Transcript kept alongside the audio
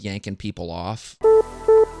yanking people off.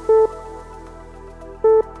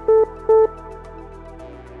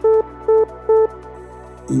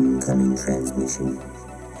 Incoming transmission.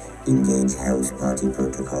 Engage house party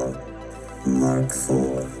protocol. Mark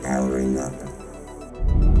 4 powering up.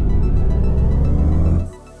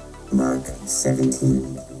 Mark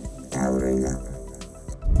 17 powering up.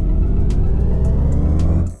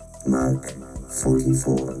 Mark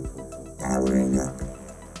 44 powering up.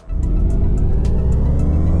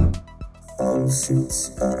 All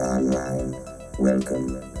suits are online.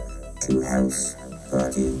 Welcome to House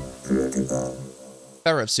Party Protocol.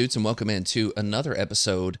 Power up, suits, and welcome into another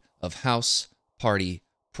episode of House Party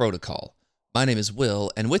Protocol. My name is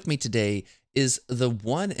Will, and with me today is the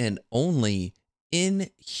one and only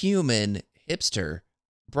inhuman hipster,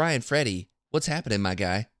 Brian Freddy. What's happening, my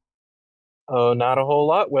guy? Oh, not a whole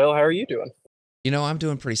lot. Will, how are you doing? You know, I'm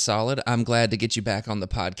doing pretty solid. I'm glad to get you back on the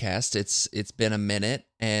podcast. It's been a minute,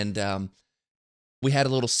 and we had a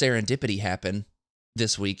little serendipity happen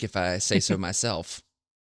this week, if I say so myself.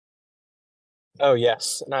 Oh,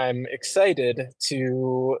 yes. And I'm excited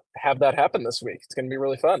to have that happen this week. It's going to be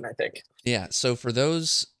really fun, I think. Yeah, so for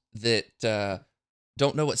those that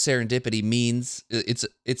don't know what serendipity means,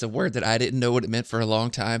 it's a word that I didn't know what it meant for a long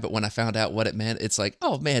time, but when I found out what it meant, it's like,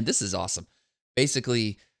 oh man, this is awesome.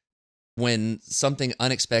 Basically, when something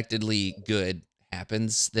unexpectedly good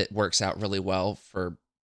happens that works out really well for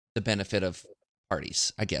the benefit of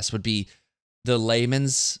parties, I guess, would be the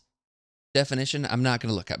layman's definition. I'm not going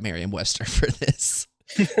to look up Merriam-Webster for this,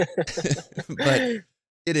 but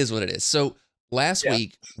it is what it is. So last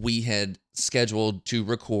week we had scheduled to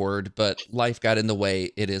record, but life got in the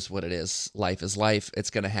way. It is what it is. Life is life. It's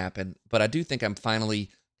going to happen. But I do think I'm finally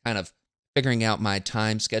kind of figuring out my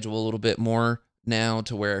time schedule a little bit more now,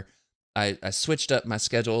 to where I switched up my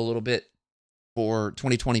schedule a little bit for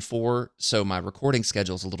 2024. So my recording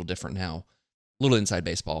schedule is a little different now, a little inside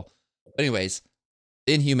baseball. But anyways,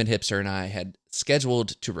 Inhuman Hipster and I had scheduled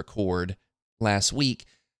to record last week,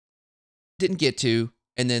 didn't get to,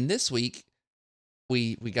 and then this week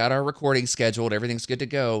we got our recording scheduled, everything's good to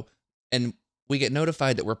go, and we get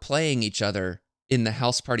notified that we're playing each other in the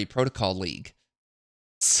House Party Protocol League.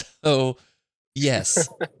 So, yes,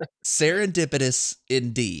 serendipitous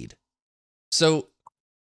indeed. So,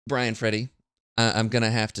 Brian Freddy, I'm going to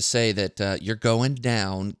have to say that you're going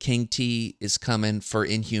down. King T is coming for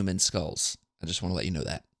Inhuman Skulls. I just want to let you know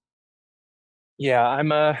that. Yeah,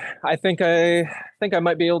 I think I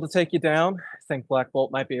might be able to take you down. I think Black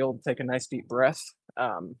Bolt might be able to take a nice deep breath.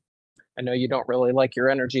 I know you don't really like your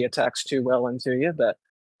energy attacks too well into you, but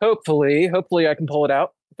hopefully I can pull it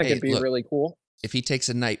out. I think it'd be really cool. If he takes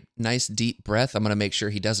a nice deep breath, I'm going to make sure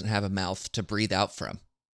he doesn't have a mouth to breathe out from.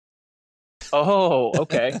 Oh,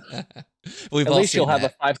 okay. At least you'll have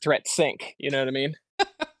a 5-threat sink. You know what I mean?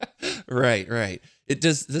 Right.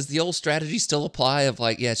 Does the old strategy still apply of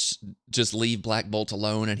like, yes, just leave Black Bolt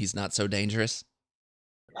alone and he's not so dangerous?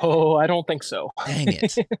 Oh, I don't think so. Dang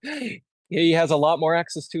it. He has a lot more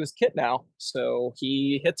access to his kit now, so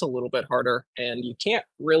he hits a little bit harder, and you can't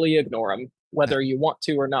really ignore him, whether you want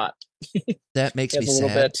to or not. That makes me a little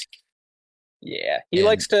sad. bit. Yeah, he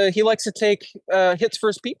likes to take hits for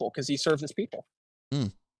his people because he serves his people.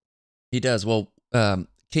 He does. Well,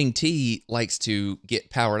 King T likes to get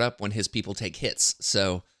powered up when his people take hits,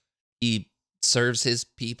 so he serves his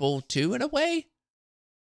people too, in a way,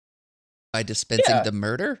 by dispensing the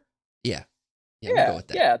murder. Yeah, we'll go with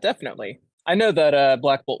that. Yeah, definitely. I know that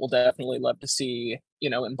Black Bolt will definitely love to see,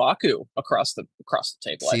 M'Baku across the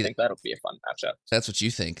table. I think that'll be a fun matchup. That's what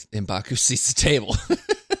you think. M'Baku sees the table.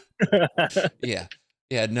 Yeah.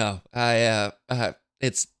 No, I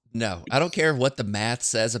don't care what the math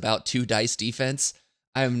says about 2 dice defense.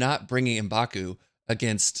 I am not bringing M'Baku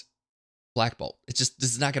against Black Bolt. This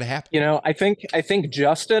is not going to happen. I think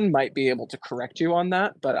Justin might be able to correct you on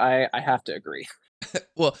that, but I have to agree.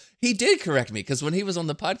 Well, he did correct me, because when he was on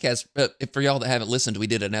the podcast, for y'all that haven't listened, we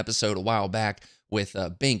did an episode a while back with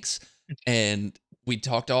Binks, and we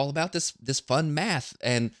talked all about this fun math,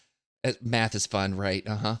 and math is fun, right?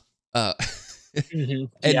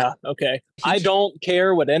 Yeah, okay. I don't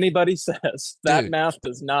care what anybody says. That math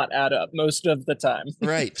does not add up most of the time.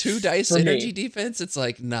 Right. 2 dice energy defense, it's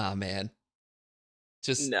like, nah, man.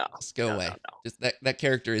 Just go away. No. Just that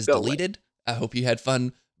character is deleted. Away. I hope you had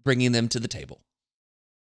fun bringing them to the table.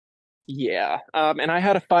 Yeah, and I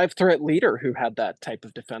had a 5-threat leader who had that type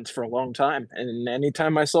of defense for a long time. And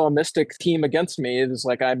anytime I saw a Mystic team against me, it was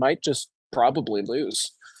like I might just probably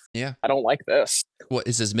lose. Yeah. I don't like this. What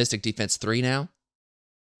is his Mystic defense 3 now?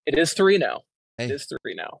 It is 3 now. Hey, it is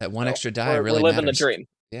 3 now. That one extra die really we're living matters. the dream.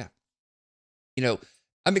 Yeah.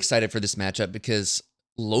 I'm excited for this matchup because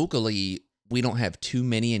locally, we don't have too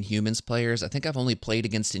many Inhumans players. I think I've only played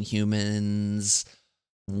against Inhumans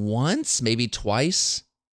once, maybe twice.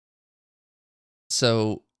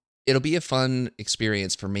 So it'll be a fun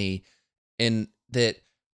experience for me, and that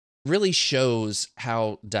really shows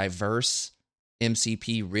how diverse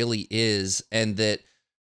MCP really is, and that,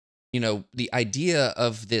 the idea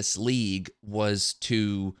of this league was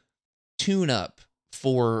to tune up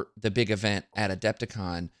for the big event at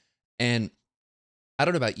Adepticon. And I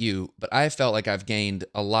don't know about you, but I felt like I've gained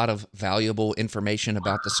a lot of valuable information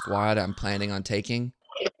about the squad I'm planning on taking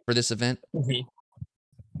for this event. Mhm.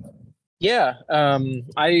 Yeah,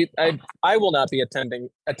 I will not be attending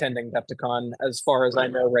Depticon as far as I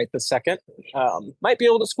know right this second. Might be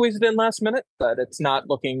able to squeeze it in last minute, but it's not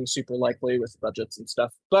looking super likely with budgets and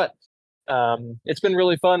stuff. But it's been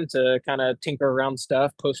really fun to kind of tinker around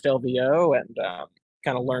stuff post LVO and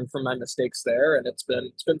kind of learn from my mistakes there, and it's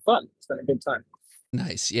been fun. It's been a good time.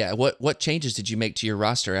 Nice. Yeah. What changes did you make to your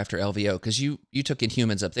roster after LVO? Because you took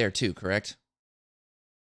Inhumans up there too, correct?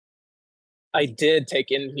 I did take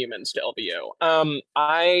Inhumans to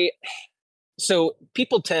LVO. So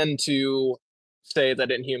people tend to say that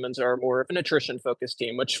Inhumans are more of an attrition focused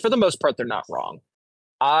team, which for the most part they're not wrong.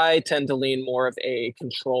 I tend to lean more of a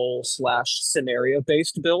control slash scenario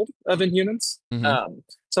based build of Inhumans. Mm-hmm.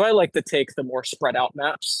 So I like to take the more spread out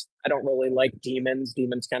maps. I don't really like demons.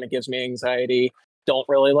 Demons kind of gives me anxiety. Don't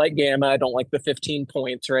really like gamma. I don't like the 15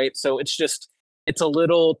 points, right? So it's a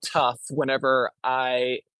little tough whenever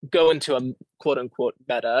I go into a quote unquote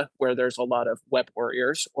meta where there's a lot of web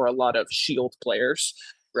warriors or a lot of shield players,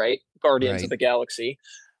 right? Guardians of Right. the Galaxy.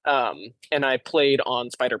 And I played on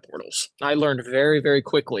spider portals. I learned very, very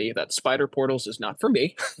quickly that spider portals is not for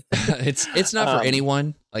me. It's not for um,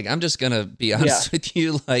 anyone. Like, I'm just gonna be yeah. honest with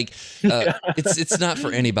you. Like, it's not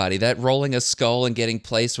for anybody. That rolling a skull and getting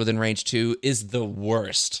placed within range 2 is the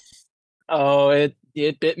worst. Oh, it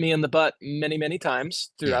bit me in the butt many, many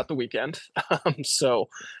times Yeah. throughout the weekend. So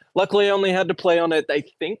luckily I only had to play on it, I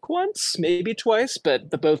think once, maybe twice, but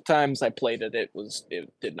the both times I played it, it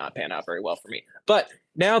did not pan out very well for me. But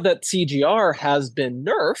now that CGR has been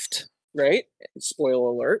nerfed, right?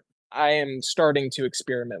 Spoiler alert, I am starting to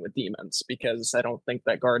experiment with demons because I don't think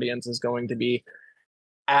that Guardians is going to be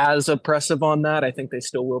as oppressive on that. I think they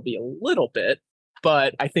still will be a little bit,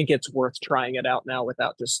 but I think it's worth trying it out now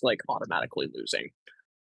without just like automatically losing.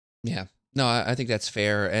 Yeah. No, I think that's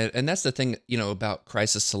fair. And that's the thing, about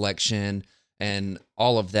crisis selection and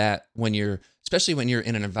all of that especially when you're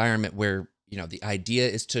in an environment where, the idea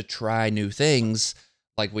is to try new things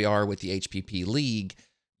like we are with the HPP League.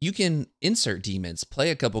 You can insert demons,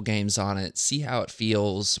 play a couple games on it, see how it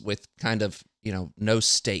feels with kind of, no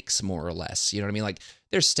stakes more or less. You know what I mean? Like,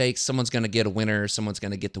 there's stakes. Someone's going to get a winner. Someone's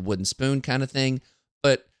going to get the wooden spoon kind of thing.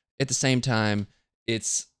 But at the same time,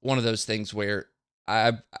 it's one of those things where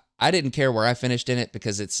I didn't care where I finished in it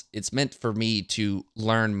because it's meant for me to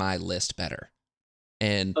learn my list better.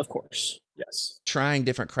 And Of course, yes. trying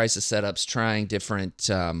different crisis setups, trying different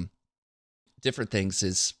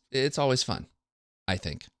things it's always fun, I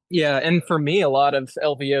think. Yeah, and for me, a lot of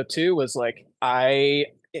LVO two was like I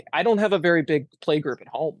don't have a very big play group at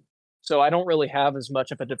home, so I don't really have as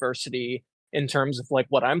much of a diversity in terms of like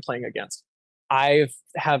what I'm playing against. I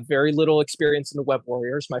have very little experience in the Web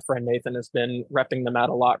Warriors. My friend Nathan has been repping them out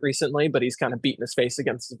a lot recently, but he's kind of beating his face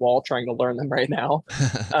against the wall trying to learn them right now.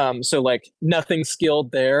 So like nothing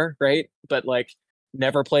skilled there, right? But like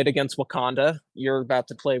never played against Wakanda. You're about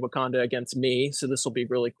to play Wakanda against me, so this will be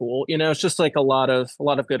really cool. It's just like a lot of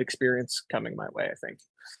good experience coming my way, I think.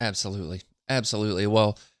 Absolutely. Absolutely.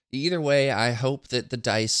 Well, either way, I hope that the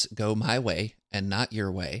dice go my way and not your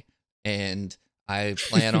way. And I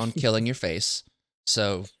plan on killing your face.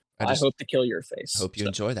 So I I just hope to kill your face. hope you So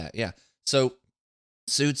enjoy that. Yeah. So,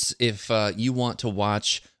 Suits, if you want to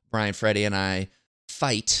watch Brian, Freddie, and I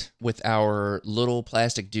fight with our little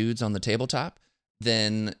plastic dudes on the tabletop,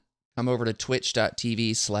 then come over to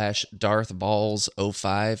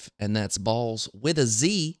twitch.tv/DarthBalls05. And that's balls with a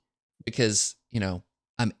Z because,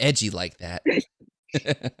 I'm edgy like that.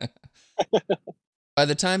 By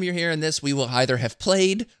the time you're hearing this, we will either have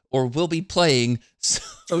played or will be playing.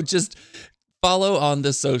 So just follow on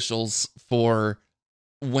the socials for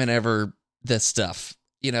whenever this stuff,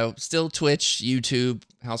 still Twitch, YouTube,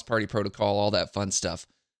 House Party Protocol, all that fun stuff.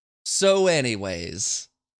 So anyways,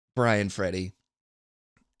 Brian, Freddie,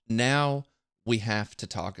 now we have to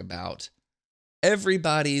talk about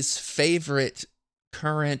everybody's favorite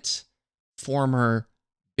current former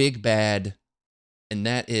big bad, and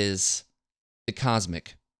that is the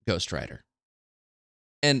Cosmic Ghost Rider.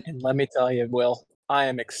 And and let me tell you, Will, I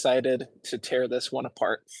am excited to tear this one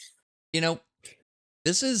apart. you know,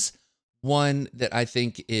 This is one that I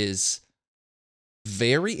think is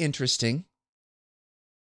very interesting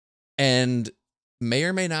and may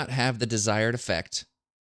or may not have the desired effect.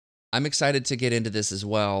 I'm excited to get into this as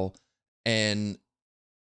well. And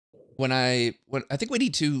when I think we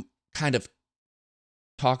need to kind of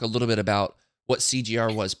talk a little bit about what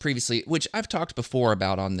CGR was previously, which I've talked before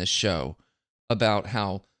about on this show, about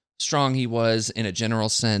how strong he was in a general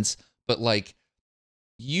sense, but like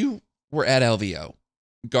you were at LVO.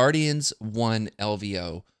 Guardians won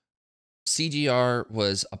LVO. CGR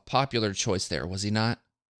was a popular choice there, was he not?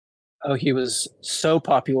 Oh, he was so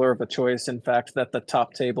popular of a choice, in fact, that the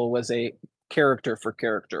top table was a character for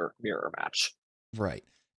character mirror match. Right.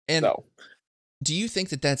 And So do you think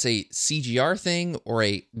that that's a CGR thing or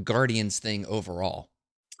a Guardians thing overall?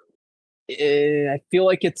 I feel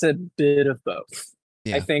like it's a bit of both. I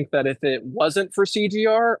Yeah. think that if it wasn't for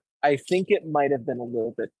CGR, I think it might have been a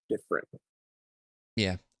little bit different.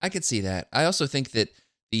 Yeah, I could see that. I also think that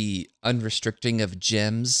the unrestricting of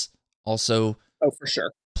gems also Oh, for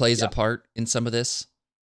sure. plays a Yep. part in some of this.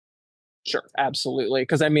 Sure, absolutely.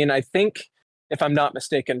 Because I mean, I think if I'm not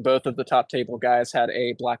mistaken, both of the top table guys had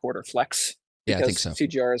a Black Order flex Yeah, I think because so.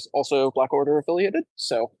 CGR is also Black Order affiliated.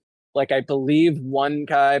 So, like, I believe one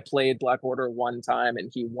guy played Black Order one time and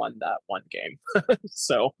he won that one game.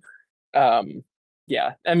 So, um,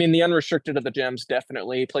 yeah, I mean, the unrestricted of the gems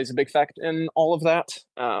definitely plays a big fact in all of that.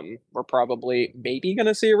 We're probably maybe going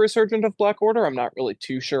to see a resurgence of Black Order. I'm not really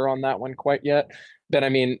too sure on that one quite yet. But I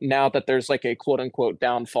mean, now that there's like a quote unquote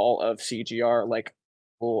downfall of CGR, like,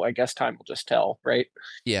 well, I guess time will just tell, right?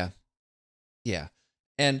 Yeah, yeah.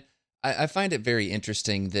 And I find it very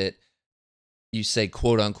interesting that you say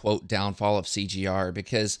quote unquote downfall of CGR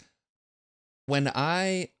because when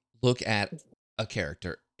I look at a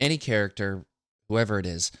character, any character, whoever it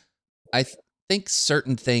is, I think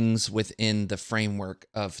certain things within the framework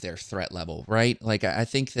of their threat level, right? Like I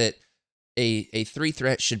think that a 3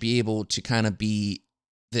 threat should be able to kind of be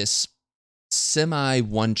this semi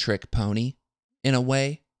one trick pony in a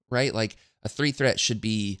way, right? Like a 3 threat should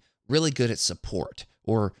be really good at support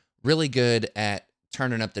or really good at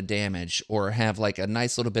turning up the damage or have like a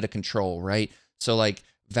nice little bit of control, right? So like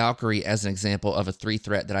Valkyrie as an example of a 3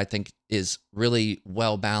 threat that I think is really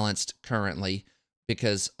well balanced currently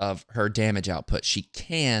because of her damage output. She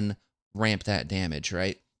can ramp that damage,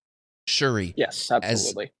 right? Shuri Yes, as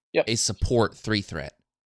absolutely. Yep. a support 3 threat,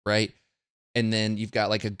 right? And then you've got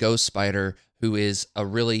like a Ghost Spider who is a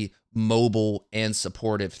really mobile and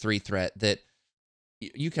supportive 3 threat that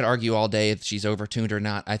you could argue all day if she's overtuned or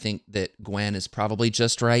not. I think that Gwen is probably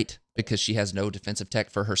just right because she has no defensive tech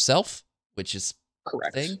for herself, which is a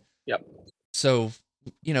Correct. thing. Yep. So,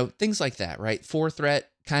 things like that, right? 4 threat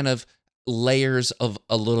kind of layers of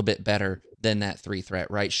a little bit better than that 3 threat,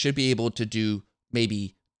 right? Should be able to do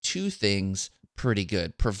maybe 2 things pretty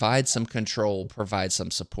good. Provide some control, provide some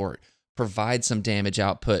support, provide some damage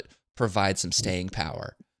output, provide some staying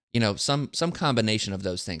power. Some combination of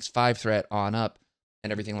those things. 5 threat on up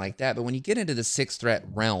and everything like that. But when you get into the 6 threat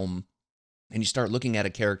realm and you start looking at a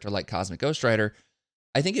character like Cosmic Ghost Rider,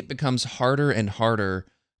 I think it becomes harder and harder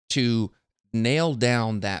to nail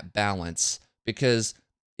down that balance because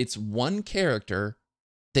it's one character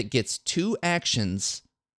that gets 2 actions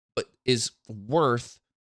but is worth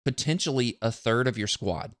potentially a third of your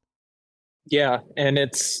squad. Yeah, and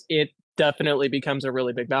it definitely becomes a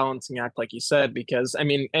really big balancing act, like you said, because I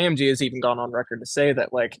mean, AMG has even gone on record to say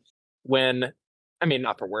that like when, I mean,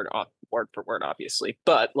 not for word for word, obviously,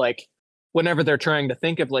 but like whenever they're trying to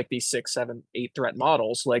think of like these 6, 7, 8 threat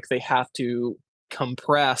models, like they have to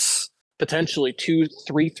compress potentially 2,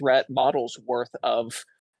 3 threat models worth of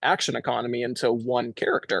action economy into one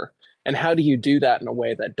character. And how do you do that in a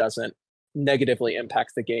way that doesn't negatively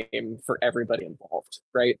impact the game for everybody involved,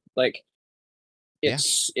 right? Like Yeah.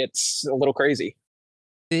 it's a little crazy.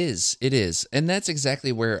 It is. And that's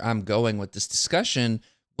exactly where I'm going with this discussion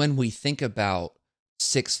when we think about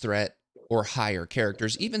 6 threat or higher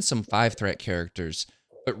characters, even some 5 threat characters.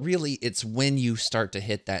 But really, it's when you start to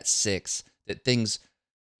hit that 6 that things,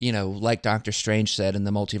 like Doctor Strange said in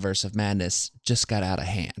the Multiverse of Madness, just got out of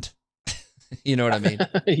hand. You know what I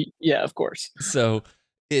mean? Yeah, of course. So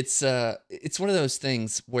it's one of those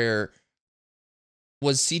things where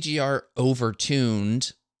was CGR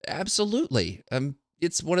overtuned? Absolutely.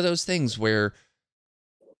 It's one of those things where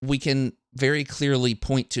we can very clearly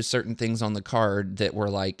point to certain things on the card that were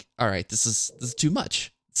like, all right, this is too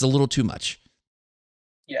much. It's a little too much.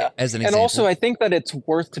 Yeah. As an And also example. I think that it's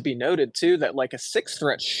worth to be noted too that like a 6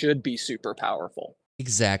 threat should be super powerful.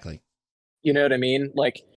 Exactly. You know what I mean?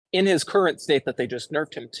 Like in his current state that they just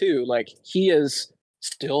nerfed him to, like he is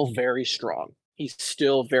still very strong. He's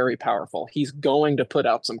still very powerful. He's going to put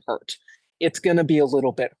out some hurt. It's going to be a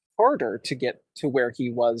little bit harder to get to where he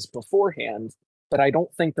was beforehand, but I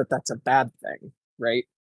don't think that that's a bad thing, right?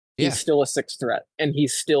 Yeah. He's still a sixth threat and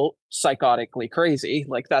he's still psychotically crazy.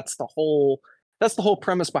 Like that's the whole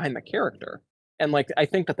premise behind the character. And like I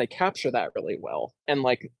think that they capture that really well. And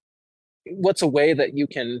like what's a way that you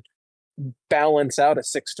can balance out a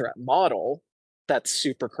sixth threat model that's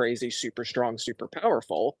super crazy, super strong, super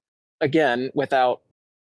powerful, again, without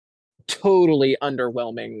totally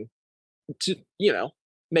underwhelming to,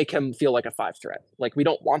 make him feel like a five threat. Like we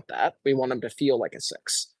don't want that. We want him to feel like a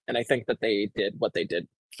six. And I think that they did what they did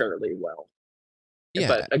fairly well. Yeah.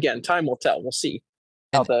 But again, time will tell. We'll see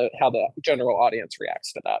how the general audience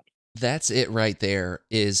reacts to that. That's it right there,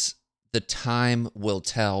 is the time will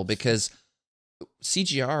tell, because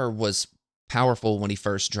CGR was powerful when he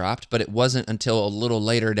first dropped, but it wasn't until a little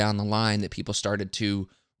later down the line that people started to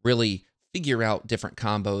really figure out different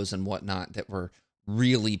combos and whatnot that were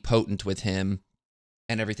really potent with him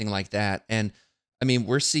and everything like that. And I mean,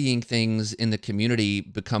 we're seeing things in the community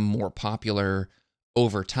become more popular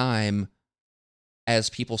over time as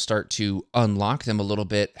people start to unlock them a little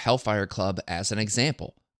bit. Hellfire Club as an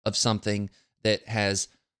example of something that has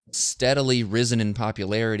steadily risen in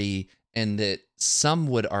popularity and that some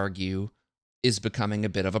would argue is becoming a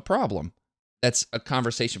bit of a problem. That's a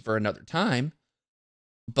conversation for another time.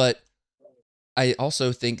 But I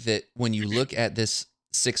also think that when you look at this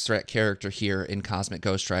sixth threat character here in Cosmic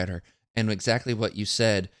Ghost Rider, and exactly what you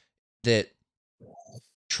said, that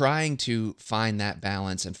trying to find that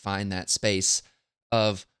balance and find that space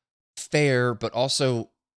of fair, but also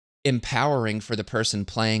empowering for the person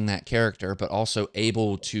playing that character, but also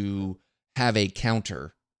able to have a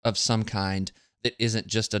counter of some kind that isn't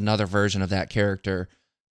just another version of that character,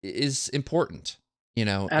 is important,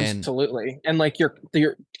 Absolutely. And like your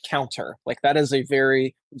counter, like that is a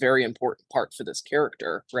very, very important part for this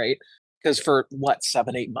character, right? Because for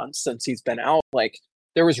 7-8 months since he's been out, like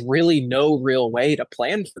there was really no real way to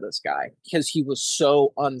plan for this guy because he was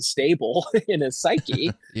so unstable in his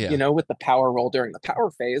psyche, yeah. With the power roll during the power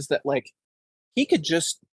phase, that like he could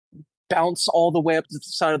just bounce all the way up to the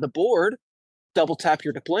side of the board, double tap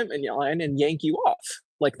your deployment line and yank you off.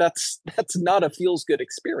 Like that's not a feels good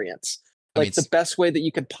experience. Like the best way that you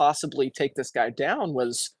could possibly take this guy down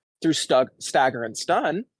was through stagger and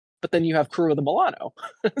stun, but then you have Crew of the Milano.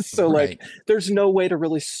 So right. like there's no way to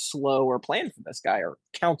really slow or plan for this guy or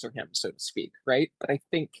counter him, so to speak, right? But I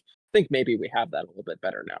think maybe we have that a little bit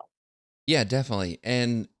better now. Yeah, definitely.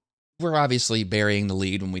 And we're obviously burying the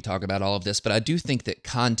lead when we talk about all of this, but I do think that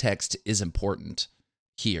context is important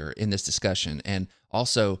here in this discussion. And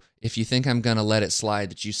also, if you think I'm going to let it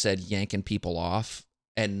slide that you said yanking people off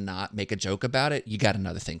and not make a joke about it, you got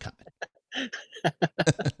another thing coming.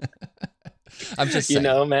 I'm just saying.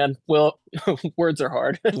 Man, well, words are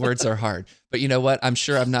hard. Words are hard. But you know what? I'm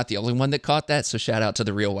sure I'm not the only one that caught that, so shout out to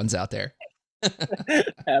the real ones out there.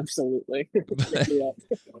 Absolutely.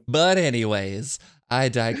 But anyways, I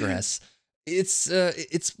digress. It's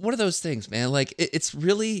one of those things, man. Like it's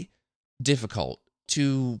really difficult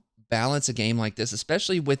to balance a game like this,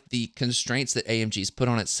 especially with the constraints that AMG's put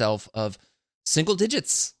on itself of single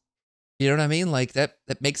digits. You know what I mean? Like that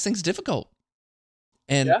makes things difficult.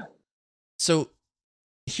 And yeah. So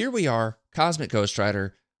here we are, Cosmic Ghost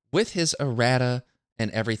Rider with his errata and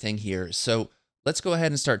everything here. So let's go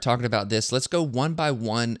ahead and start talking about this. Let's go one by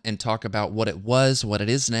one and talk about what it was, what it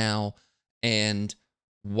is now, and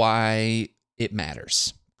why it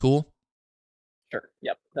matters. Cool? Sure.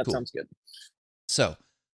 Yep. That Cool. sounds good. So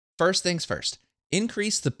first things first,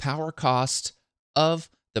 increase the power cost of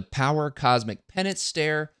the Power Cosmic Penance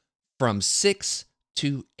Stare from 6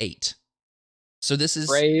 to 8. So this is...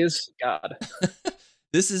 Praise God.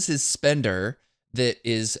 This is his spender that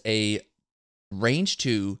is a range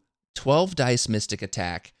 2, 12 dice mystic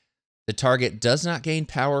attack. The target does not gain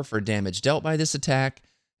power for damage dealt by this attack.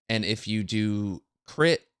 And if you do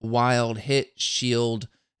crit, wild, hit, shield,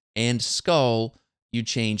 and skull, you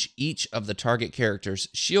change each of the target character's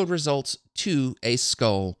shield results to a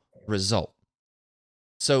skull result.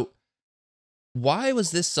 So why was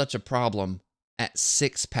this such a problem at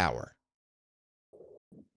 6 power?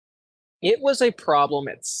 It was a problem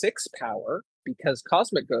at 6 power because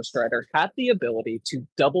Cosmic Ghost Rider had the ability to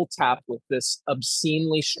double tap with this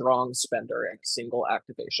obscenely strong spender in single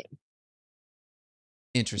activation.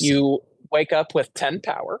 Interesting. You wake up with 10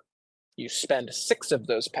 power. You spend 6 of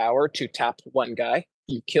those power to tap one guy.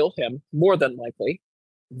 You kill him, more than likely.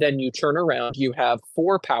 Then you turn around. You have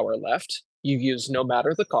 4 power left. You use no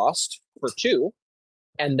matter the cost for 2.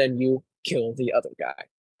 And then you kill the other guy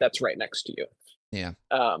that's right next to you. Yeah.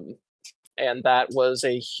 And that was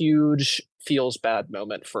a huge feels bad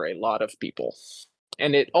moment for a lot of people.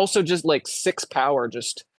 And it also just like 6 power,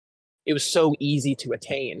 just it was so easy to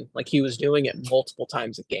attain. Like he was doing it multiple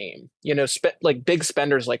times a game. You know, like big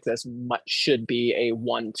spenders like this should be a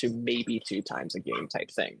 1 to maybe 2 times a game type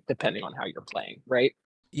thing, depending on how you're playing, right?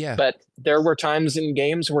 Yeah. But there were times in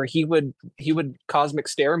games where he would cosmic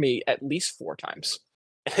stare me at least 4 times.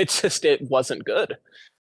 It wasn't good.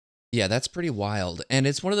 Yeah, that's pretty wild. And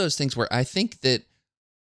it's one of those things where I think that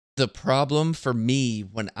the problem for me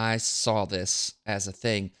when I saw this as a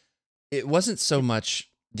thing, it wasn't so much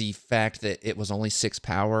the fact that it was only 6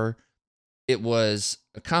 power. It was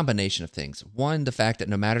a combination of things. One, the fact that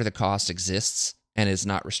no matter the cost exists and is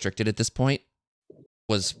not restricted at this point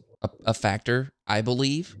was a factor, I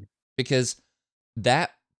believe, because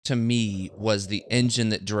that to me was the engine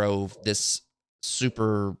that drove this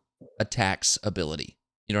super attacks ability.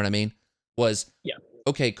 You know what I mean? Was, yeah,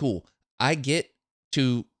 okay, cool. I get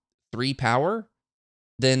to 3 power,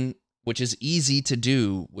 then, which is easy to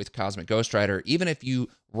do with Cosmic Ghost Rider. Even if you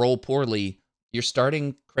roll poorly, you're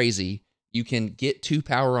starting crazy. You can get 2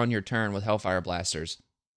 power on your turn with Hellfire Blasters.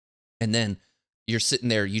 And then you're sitting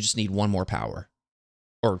there, you just need 1 more power.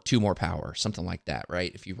 Or 2 more power, something like that,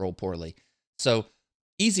 right? If you roll poorly. So,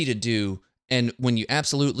 easy to do. And when you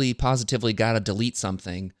absolutely, positively got to delete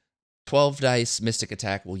something, 12 dice Mystic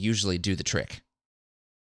Attack will usually do the trick.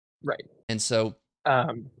 Right. And so...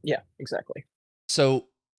 yeah, exactly. So,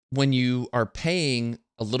 when you are paying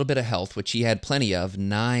a little bit of health, which he had plenty of,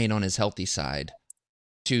 9 on his healthy side,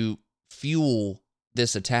 to fuel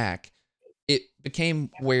this attack, it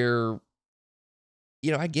became where,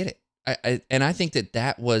 you know, I get it. I think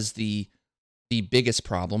that was the biggest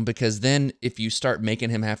problem, because then if you start making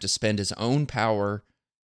him have to spend his own power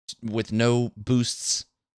with no boosts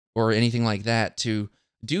or anything like that to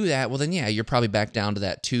do that, well then yeah, you're probably back down to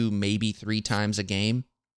that 2, maybe 3 times a game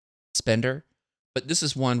spender. But this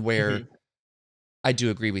is one where I do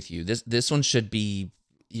agree with you. This one should be,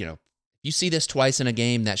 you know, you see this twice in a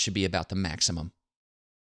game, that should be about the maximum.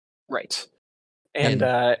 Right. And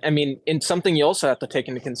I mean, in something you also have to take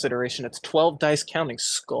into consideration, it's 12 dice counting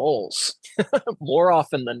skulls more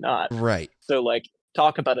often than not. Right. So like,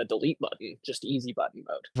 talk about a delete button, just easy button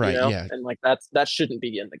mode. Right. You know? Yeah. And like that shouldn't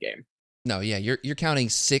be in the game. No. Yeah. You're counting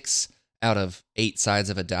 6 out of 8 sides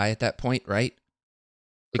of a die at that point, right?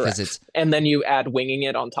 Because Correct. And then you add winging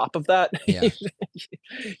it on top of that. Yeah.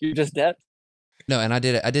 You're just dead. No, and I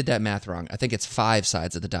did that math wrong. I think it's 5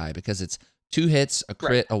 sides of the die, because it's 2 hits, a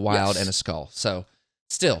crit, a wild, and a skull. So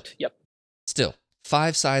still, still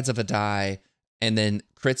 5 sides of a die, and then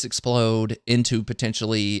crits explode into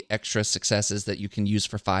potentially extra successes that you can use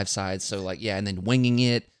for 5 sides. So like, yeah, and then winging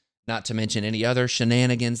it, not to mention any other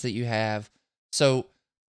shenanigans that you have. So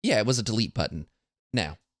yeah, it was a delete button.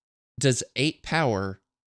 Now, does 8 power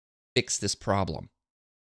fix this problem?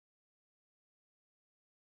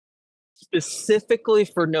 Specifically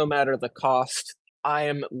for no matter the cost, I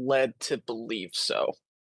am led to believe so.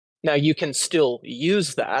 Now, you can still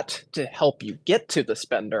use that to help you get to the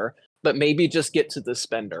spender, but maybe just get to the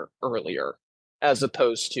spender earlier, as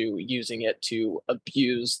opposed to using it to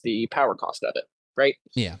abuse the power cost of it, right?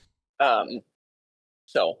 Yeah.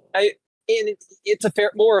 So it's a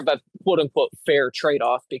more of a quote unquote fair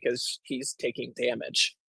trade-off, because he's taking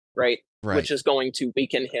damage, right? Which is going to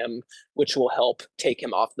weaken him, which will help take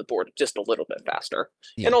him off the board just a little bit faster.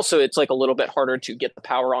 Yeah. And also, it's like a little bit harder to get the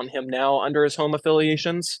power on him now under his home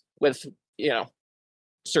affiliations with, you know,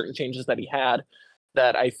 certain changes that he had.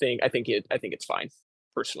 That I think it's fine,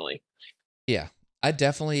 personally. Yeah, I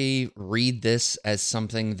definitely read this as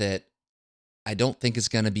something that I don't think is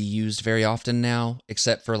going to be used very often now,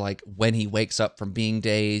 except for like when he wakes up from being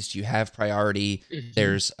dazed, you have priority. Mm-hmm.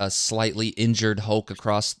 There's a slightly injured Hulk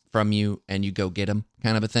across from you, and you go get him,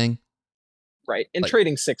 kind of a thing. Right, and like,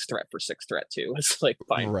 trading 6 threat for 6 threat too is like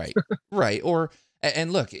fine. Right, right. Or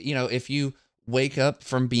and look, you know, if you wake up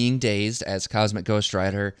from being dazed as Cosmic Ghost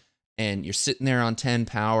Rider, and you're sitting there on 10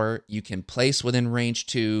 power, you can place within range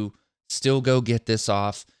 2, still go get this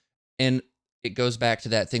off, and it goes back to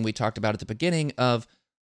that thing we talked about at the beginning of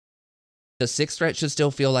the 6th threat should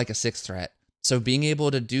still feel like a 6th threat. So being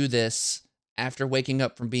able to do this after waking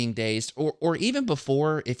up from being dazed, or even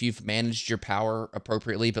before if you've managed your power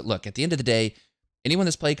appropriately. But look, at the end of the day, anyone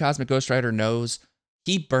that's played Cosmic Ghost Rider knows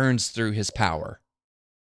he burns through his power,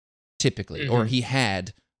 typically, or he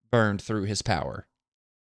had burned through his power.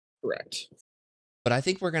 Correct. But I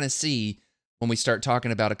think we're going to see when we start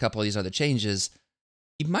talking about a couple of these other changes,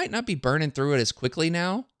 he might not be burning through it as quickly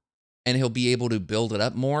now, and he'll be able to build it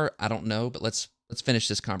up more. I don't know, but let's finish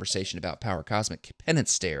this conversation about Power Cosmic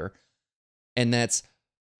Penance Stare. And that's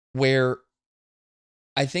where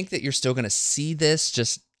I think that you're still going to see this,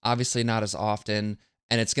 just obviously not as often.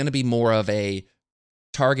 And it's going to be more of a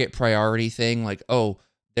target priority thing. Like, oh,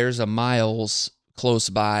 there's a Miles close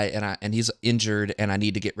by and he's injured and I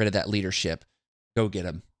need to get rid of that leadership. Go get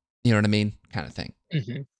him. You know what I mean? Kind of thing.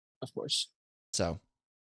 Mm-hmm. Of course. So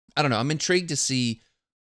I don't know. I'm intrigued to see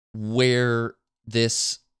where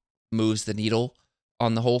this moves the needle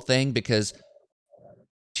on the whole thing, because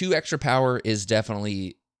 2 extra power is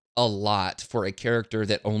definitely a lot for a character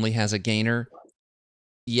that only has a gainer.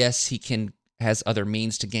 Yes, he has other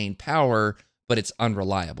means to gain power, but it's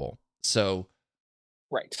unreliable. So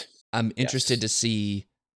right. I'm interested to see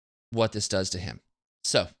what this does to him.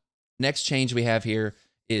 So next change we have here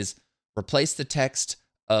is replace the text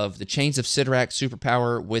of the Chains of Sidorak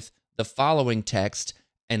superpower with the following text.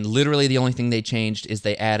 And literally the only thing they changed is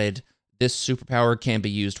they added this superpower can be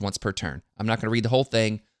used once per turn. I'm not going to read the whole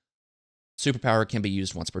thing. Superpower can be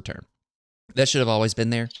used once per turn. That should have always been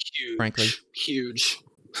there, frankly. Huge.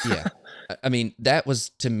 Yeah. I mean, that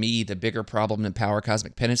was, to me, the bigger problem in Power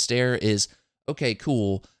Cosmic Penance Stare is, okay,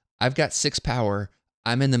 cool. I've got 6 power.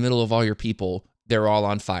 I'm in the middle of all your people. They're all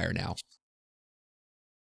on fire now.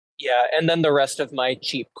 Yeah, and then the rest of my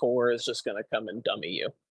cheap core is just going to come and dummy you.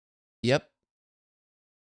 Yep.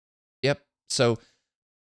 So,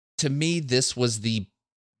 to me, this was the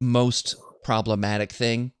most problematic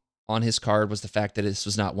thing on his card, was the fact that this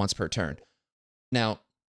was not once per turn. Now,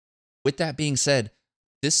 with that being said,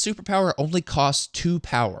 this superpower only costs 2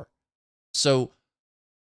 power. So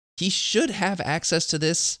he should have access to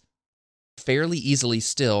this fairly easily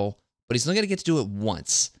still, but he's only going to get to do it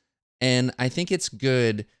once. And I think it's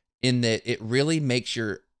good in that it really makes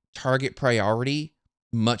your target priority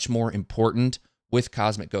much more important with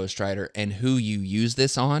Cosmic Ghost Rider and who you use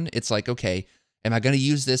this on. It's like, okay, am I going to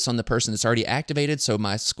use this on the person that's already activated so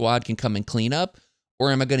my squad can come and clean up?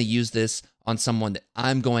 Or am I going to use this on someone that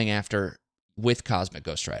I'm going after with Cosmic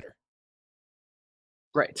Ghost Rider?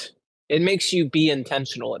 Right. It makes you be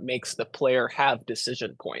intentional. It makes the player have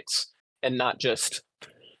decision points and not just,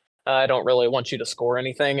 I don't really want you to score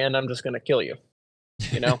anything and I'm just going to kill you.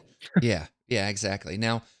 You know? Yeah, exactly.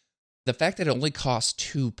 Now, the fact that it only costs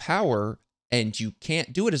 2 power and you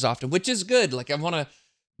can't do it as often, which is good. Like, I want to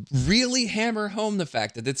really hammer home the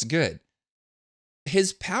fact that it's good.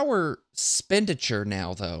 His power expenditure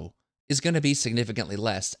now, though, is going to be significantly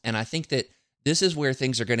less. And I think that this is where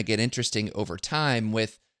things are going to get interesting over time,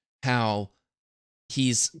 with how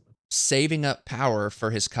he's saving up power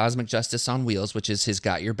for his Cosmic Justice on Wheels, which is his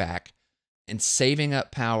Got Your Back, and saving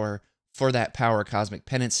up power for that Power Cosmic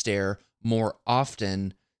Penance Stare more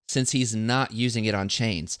often, since he's not using it on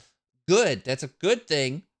chains. Good. That's a good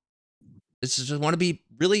thing. This is just want to be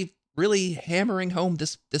really, really hammering home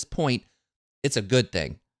this point. It's a good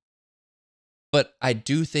thing. But I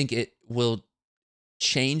do think it will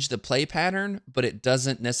change the play pattern, but it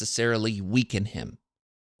doesn't necessarily weaken him.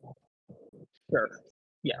 Sure.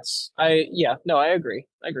 Yes. I agree.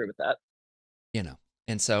 I agree with that. You know.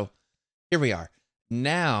 And so here we are.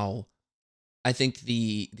 Now, I think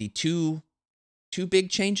the two big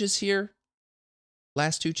changes here,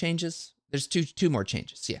 last 2 changes, there's two more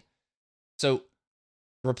changes. Yeah. So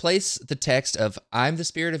replace the text of I'm the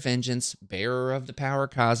Spirit of Vengeance, bearer of the power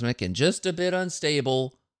cosmic, and just a bit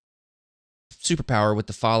unstable superpower with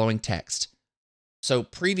the following text. So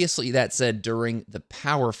previously that said during the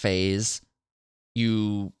power phase,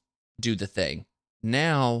 you do the thing.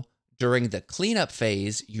 Now, during the cleanup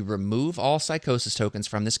phase, you remove all psychosis tokens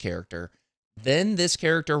from this character. Then this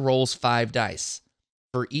character rolls 5 dice.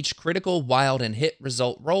 For each critical, wild, and hit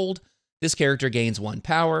result rolled, this character gains 1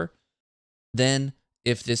 power. Then,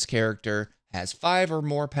 if this character has 5 or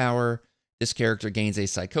more power, this character gains a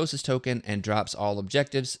psychosis token and drops all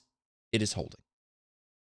objectives it is holding.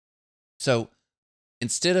 So,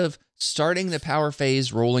 instead of starting the power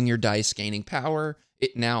phase, rolling your dice, gaining power,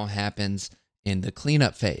 it now happens in the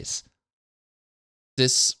cleanup phase.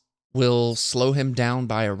 This will slow him down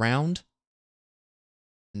by a round,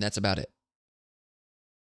 and that's about it.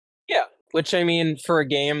 Yeah, which, I mean, for a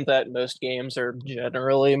game that most games are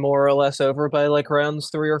generally more or less over by like rounds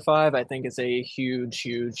 3 or 5, I think is a huge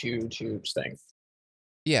thing.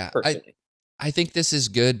 Yeah, I think this is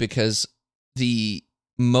good because the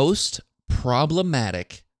most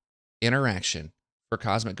problematic interaction for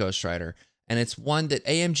Cosmic Ghost Rider, and it's one that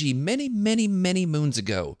AMG many moons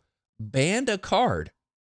ago banned a card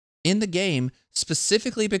in the game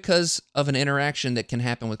specifically because of an interaction that can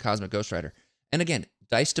happen with Cosmic Ghost Rider. And again,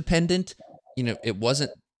 dice dependent, it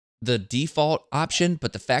wasn't the default option,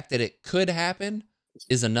 but the fact that it could happen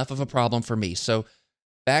is enough of a problem for me. So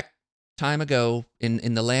back time ago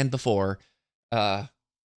in the land before,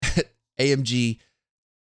 AMG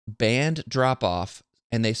banned drop off,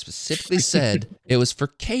 and they specifically said it was for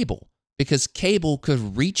Cable, because Cable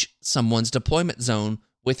could reach someone's deployment zone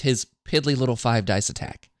with his piddly little 5 dice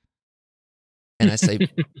attack. And I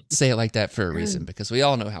say it like that for a reason, because we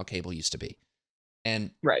all know how Cable used to be.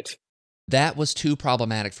 And Right. that was too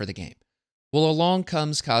problematic for the game. Well, along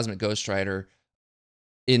comes Cosmic Ghost Rider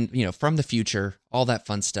from the future, all that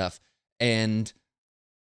fun stuff. And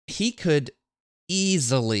he could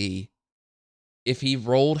easily, if he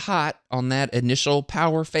rolled hot on that initial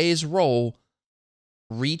power phase roll,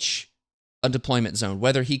 reach a deployment zone.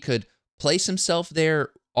 Whether he could place himself there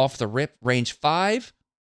off the rip, range 5,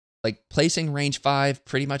 like placing range 5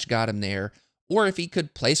 pretty much got him there, or if he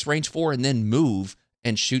could place range 4 and then move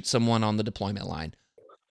and shoot someone on the deployment line.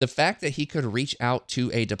 The fact that he could reach out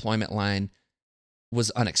to a deployment line was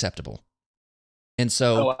unacceptable. And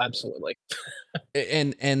so, Oh, absolutely.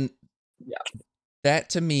 and Yeah. that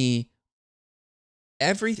to me,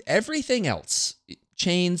 everything else,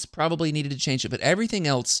 chains probably needed to change it, but everything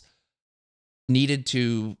else needed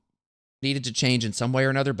to change in some way or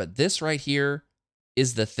another. But this right here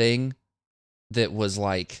is the thing that was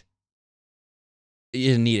like,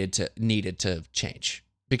 it needed to change,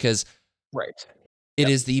 because Right. it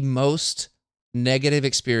is the most negative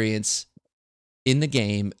experience in the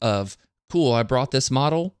game of, cool, I brought this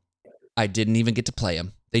model, I didn't even get to play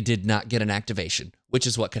him. They did not get an activation, which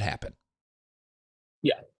is what could happen.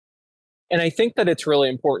 Yeah. And I think that it's really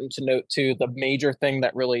important to note too, the major thing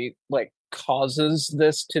that really like causes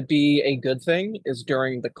this to be a good thing is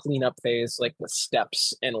during the cleanup phase, like the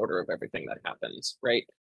steps in order of everything that happens, right?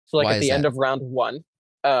 So like Why at is the end that? of round 1,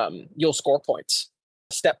 you'll score points.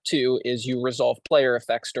 Step 2 is you resolve player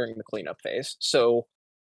effects during the cleanup phase. So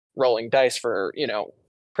rolling dice for,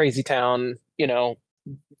 Crazy Town,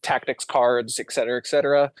 tactics cards, et cetera, et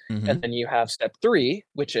cetera. Mhm. And then you have step 3,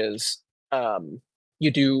 which is you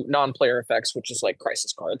do non-player effects, which is like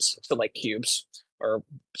crisis cards, so like cubes or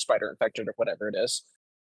spider infected or whatever it is.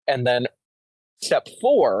 And then step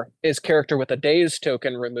 4 is character with a dazed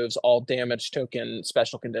token removes all damage token,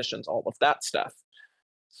 special conditions, all of that stuff.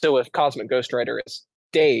 So if Cosmic Ghost Rider is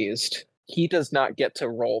dazed, he does not get to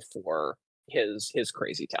roll for his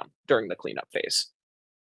Crazy Town during the cleanup phase.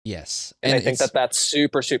 Yes. And I think that that's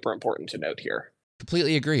super, super important to note here.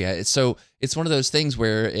 Completely agree. So it's one of those things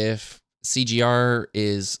where if CGR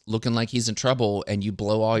is looking like he's in trouble and you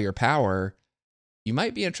blow all your power, you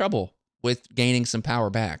might be in trouble with gaining some power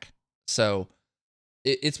back. So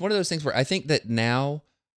it's one of those things where I think that now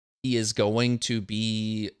he is going to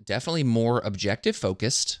be definitely more objective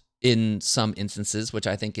focused in some instances, which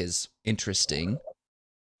I think is interesting.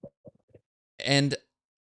 And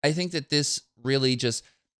I think that this really just,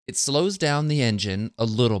 it slows down the engine a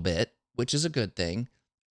little bit, which is a good thing.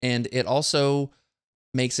 And it also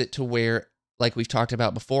makes it to where, like we've talked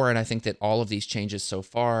about before, and I think that all of these changes so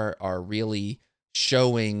far are really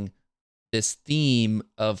showing this theme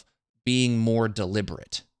of being more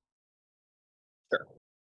deliberate. Sure.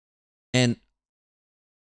 And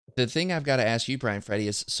the thing I've got to ask you, Brian Freddy,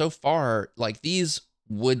 is so far, like, these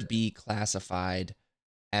would be classified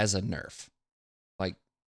as a nerf. Like,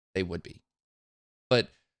 they would be. But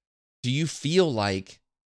do you feel like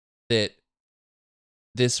that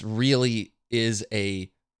this really is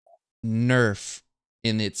a nerf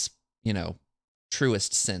in its,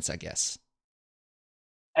 truest sense, I guess?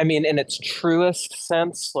 I mean, in its truest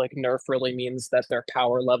sense, like nerf really means that their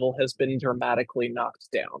power level has been dramatically knocked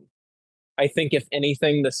down. I think if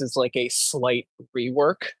anything, this is like a slight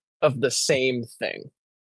rework of the same thing.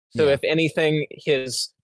 So Yeah. if anything,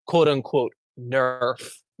 his quote unquote nerf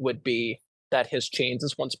would be that his chains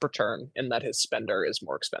is once per turn and that his spender is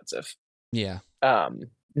more expensive. Yeah.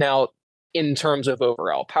 Now, in terms of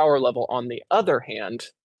overall power level, on the other hand,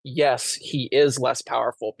 yes, he is less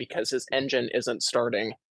powerful because his engine isn't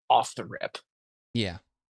starting off the rip. Yeah.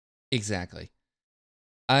 Exactly.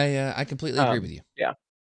 I completely agree with you. Yeah.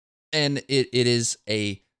 And it is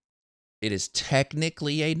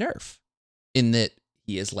technically a nerf in that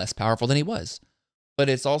he is less powerful than he was. But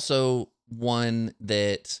it's also one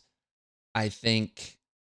that I think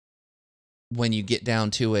when you get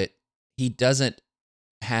down to it, he doesn't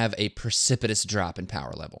have a precipitous drop in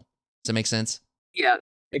power level. Does that make sense? Yeah,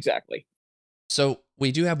 exactly. So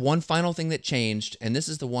we do have one final thing that changed, and this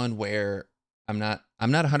is the one where I'm not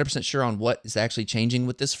 100% sure on what is actually changing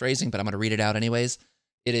with this phrasing, but I'm going to read it out anyways.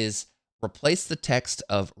 It is replace the text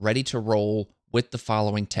of ready to roll with the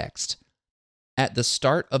following text. At the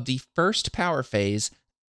start of the first power phase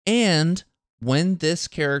and when this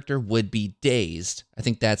character would be dazed, I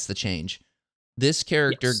think that's the change. This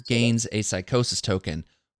character gains a psychosis token.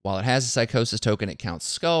 While it has a psychosis token, it counts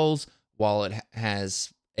skulls. While it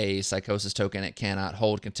has a psychosis token. It cannot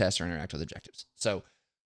hold, contest, or interact with objectives. So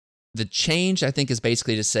the change, I think, is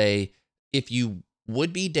basically to say if you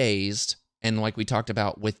would be dazed, and like we talked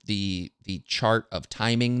about with the chart of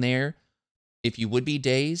timing there, if you would be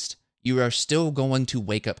dazed, you are still going to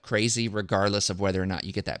wake up crazy regardless of whether or not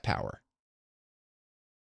you get that power.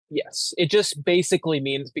 Yes, it just basically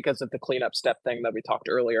means, because of the cleanup step thing that we talked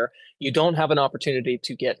earlier, you don't have an opportunity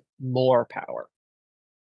to get more power.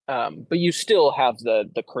 But you still have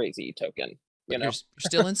the crazy token, But you're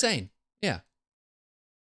still insane. Yeah.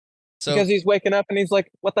 So because he's waking up and he's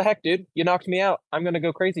like, "What the heck, dude? You knocked me out. I'm gonna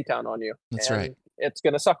go crazy town on you." That's and right. It's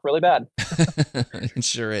gonna suck really bad. It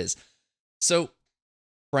sure is. So,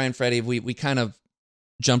 Brian, Freddy, we kind of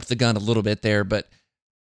jumped the gun a little bit there, but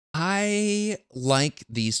I like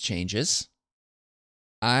these changes.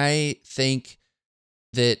 I think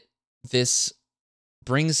that this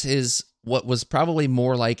brings his what was probably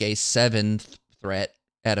more like a 7th threat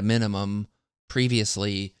at a minimum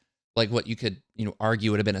previously, like what you could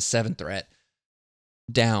argue would have been a 7th threat,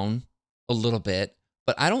 down a little bit.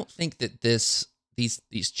 But I don't think that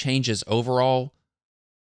these changes overall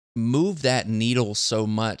move that needle so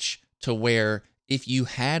much to where if you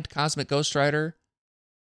had Cosmic Ghost Rider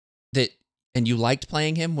and you liked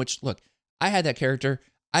playing him, which, look, I had that character.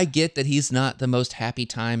 I get that he's not the most happy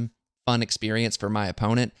time, fun experience for my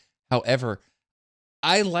opponent. However,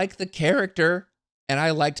 I like the character and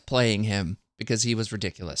I liked playing him because he was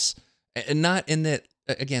ridiculous. And not in that,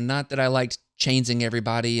 again, not that I liked chainsing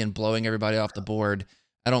everybody and blowing everybody off the board.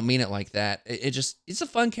 I don't mean it like that. It's a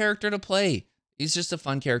fun character to play. He's just a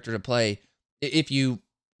fun character to play. If you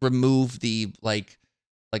remove the, like,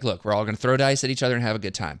 look, we're all going to throw dice at each other and have a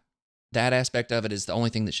good time. That aspect of it is the only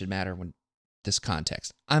thing that should matter when this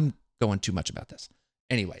context. I'm going too much about this.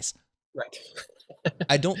 Anyways. Right.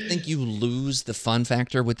 I don't think you lose the fun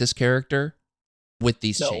factor with this character with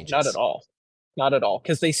these changes. Not at all. Not at all.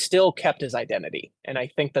 Because they still kept his identity. And I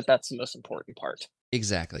think that that's the most important part.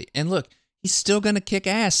 Exactly. And look, he's still going to kick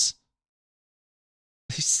ass.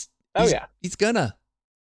 He's gonna.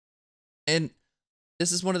 And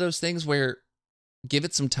this is one of those things where give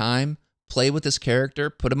it some time, play with this character,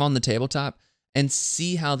 put him on the tabletop, and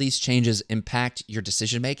see how these changes impact your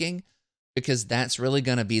decision making, because that's really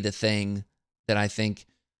going to be the thing that I think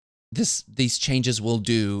these changes will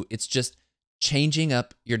do. It's just changing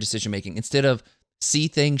up your decision making. Instead of see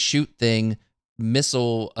thing, shoot thing,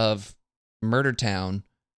 missile of Murder Town,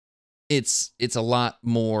 it's a lot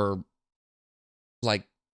more like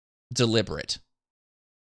deliberate.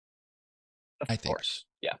 Of course.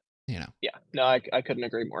 Yeah. Yeah. No, I couldn't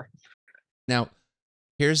agree more. Now,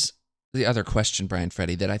 here's the other question, Brian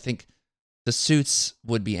Freddy, that I think the suits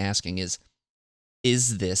would be asking is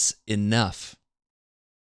this enough?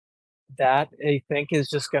 That, I think, is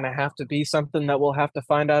just going to have to be something that we'll have to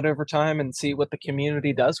find out over time and see what the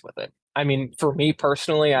community does with it. I mean, for me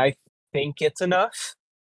personally, I think it's enough.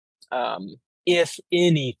 If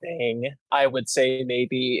anything, I would say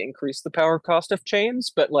maybe increase the power cost of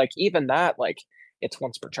chains, but like even that, like it's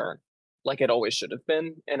once per turn, like it always should have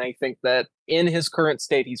been. And I think that in his current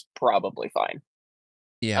state, he's probably fine.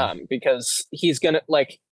 Yeah. Because he's gonna,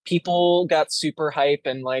 like, people got super hype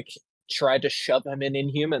and like tried to shove him in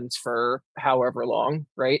Inhumans for however long,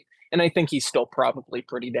 right? And I think he's still probably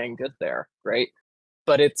pretty dang good there, right?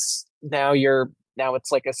 But it's now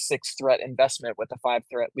it's like a 6 threat investment with a 5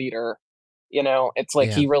 threat leader. It's like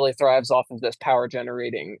he really thrives off of this power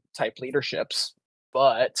generating type leaderships,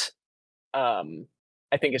 but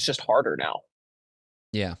I think it's just harder now.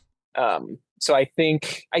 Yeah. So I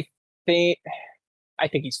think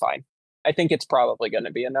he's fine. I think it's probably going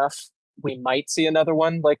to be enough. We might see another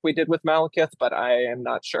one like we did with Malekith, but I am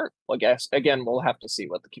not sure. Well, I guess again, we'll have to see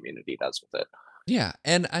what the community does with it. Yeah,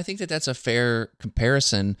 and I think that that's a fair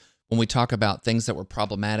comparison when we talk about things that were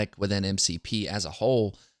problematic within MCP as a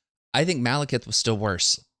whole. I think Malekith was still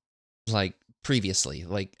worse, like previously.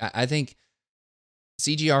 Like I think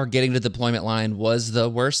CGR getting to the deployment line was the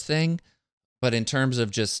worst thing, but in terms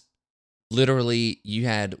of just literally, you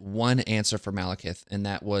had one answer for Malekith, and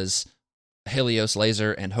that was Helios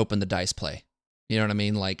Laser and hoping the dice play. You know what I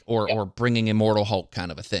mean? Like, or bringing Immortal Hulk kind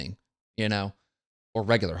of a thing, or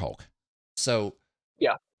regular Hulk. So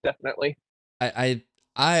yeah, definitely. I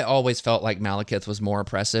always felt like Malekith was more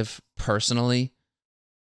oppressive personally,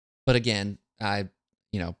 but again,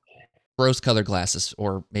 rose-colored glasses,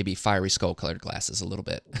 or maybe fiery skull-colored glasses a little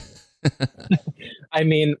bit. I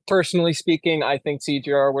mean, personally speaking, I think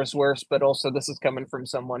CGR was worse, but also this is coming from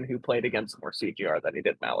someone who played against more CGR than he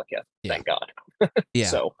did Malekith. Yeah. Thank God. Yeah.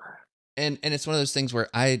 So, and it's one of those things where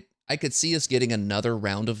I could see us getting another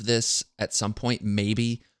round of this at some point,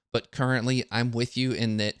 maybe, but currently I'm with you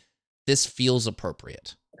in that this feels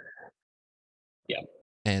appropriate. Yeah.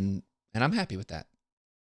 And I'm happy with that.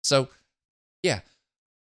 So, yeah.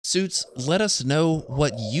 Suits, let us know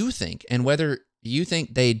what you think and whether you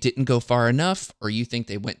think they didn't go far enough, or you think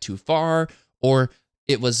they went too far, or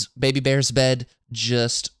it was Baby Bear's bed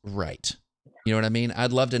just right. You know what I mean?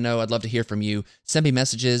 I'd love to know. I'd love to hear from you. Send me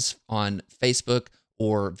messages on Facebook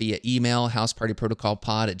or via email,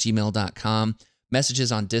 housepartyprotocolpod@gmail.com.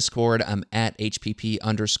 Messages on Discord. I'm at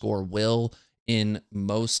HPP_Will in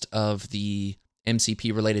most of the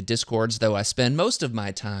MCP related Discords, though I spend most of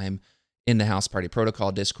my time in the House Party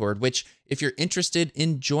Protocol Discord, which if you're interested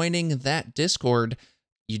in joining that Discord,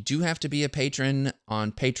 you do have to be a patron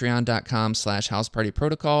on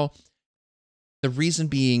patreon.com/housepartyprotocol. The reason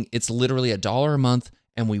being, it's literally $1 a month,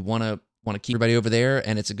 and we want to keep everybody over there,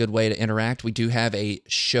 and it's a good way to interact. We do have a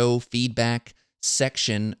show feedback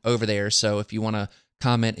section over there, so if you want to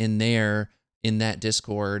comment in there in that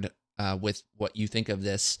Discord with what you think of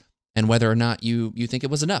this and whether or not you think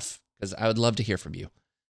it was enough, because I would love to hear from you.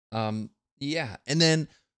 Yeah. And then,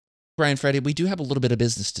 Brian, Freddie, we do have a little bit of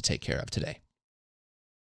business to take care of today.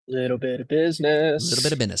 Little bit of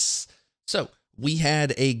business. So we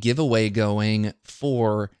had a giveaway going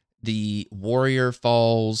for the Warrior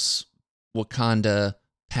Falls Wakanda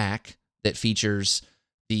pack that features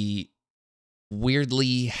the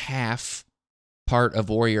weirdly half part of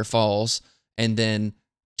Warrior Falls, and then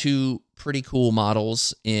 2 pretty cool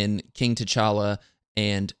models in King T'Challa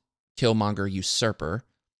and Killmonger Usurper.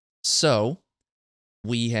 So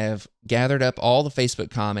we have gathered up all the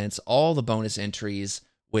Facebook comments, all the bonus entries,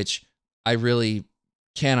 which I really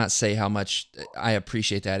cannot say how much I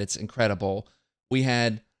appreciate that. It's incredible. We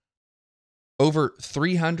had over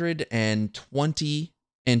 320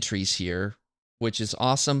 entries here, which is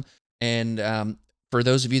awesome. And for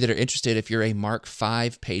those of you that are interested, if you're a Mark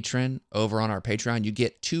V patron over on our Patreon, you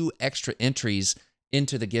get 2 extra entries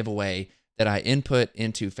into the giveaway that I input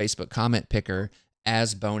into Facebook Comment Picker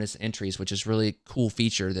as bonus entries, which is really cool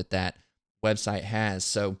feature that website has.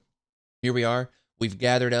 So here we are. We've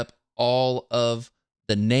gathered up all of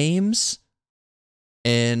the names,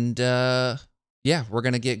 and yeah, we're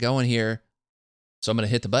going to get going here. So I'm going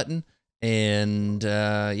to hit the button, and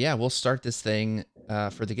yeah, we'll start this thing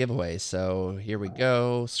for the giveaway. So here we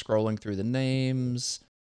go, scrolling through the names.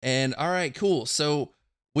 And all right, cool. So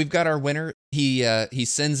we've got our winner. He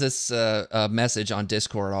sends us a message on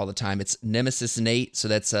Discord all the time. It's Nemesis Nate. So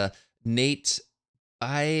that's Nate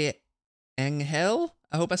by Angel.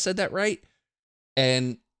 I hope I said that right.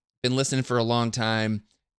 And been listening for a long time.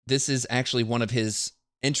 This is actually one of his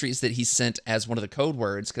entries that he sent as one of the code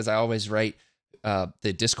words, because I always write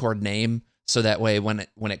the Discord name, so that way when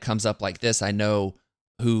it comes up like this, I know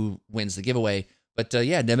who wins the giveaway. But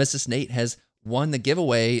yeah, Nemesis Nate has won the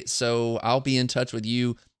giveaway, so I'll be in touch with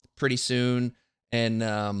you pretty soon.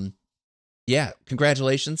 And yeah,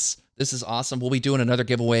 congratulations. This is awesome. We'll be doing another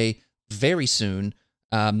giveaway very soon.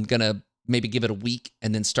 I'm going to maybe give it a week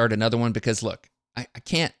and then start another one, because look, I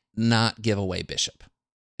can't not give away Bishop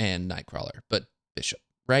and Nightcrawler, but Bishop,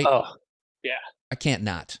 right? Oh, yeah. I can't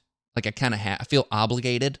not. Like, I kind of I feel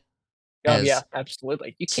obligated. Oh yeah,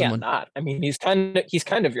 absolutely. You can't not. I mean, he's kind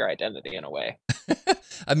of your identity in a way.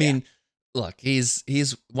 I mean, look, he's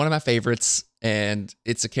one of my favorites, and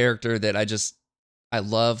it's a character that I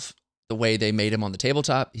love the way they made him on the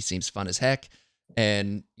tabletop. He seems fun as heck.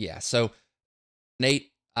 And yeah, so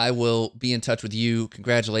Nate, I will be in touch with you.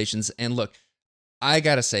 Congratulations. And look, I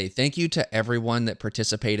got to say thank you to everyone that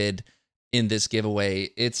participated in this giveaway.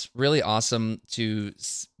 It's really awesome to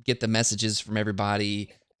get the messages from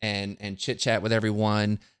everybody and chit chat with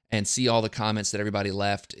everyone and see all the comments that everybody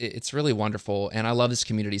left. It's really wonderful. And I love this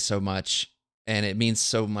community so much. And it means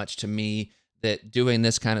so much to me that doing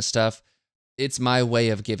this kind of stuff, it's my way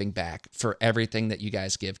of giving back for everything that you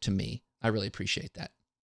guys give to me. I really appreciate that.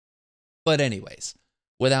 But anyways,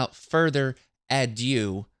 without further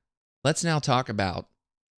ado, let's now talk about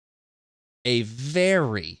a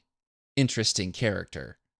very interesting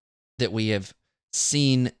character that we have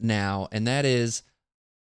seen now, and that is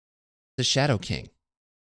the Shadow King.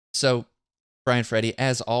 So, Brian Freddy,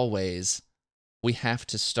 as always, we have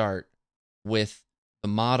to start with the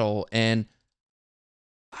model, and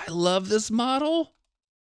I love this model.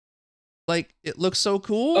 Like, it looks so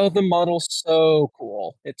cool. Oh, the model's so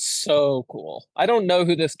cool. It's so cool. I don't know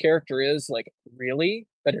who this character is, like, really,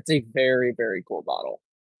 but it's a very, very cool model.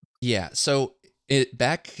 Yeah, so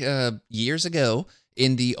back years ago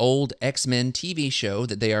in the old X-Men TV show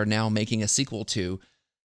that they are now making a sequel to,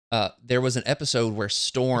 there was an episode where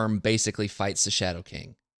Storm basically fights the Shadow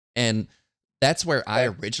King. And That's where I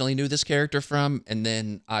Okay. originally knew this character from, and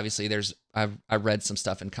then obviously I read some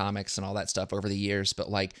stuff in comics and all that stuff over the years, but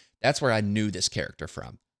like that's where I knew this character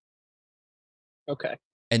from. Okay.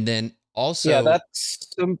 And then Yeah, also, that's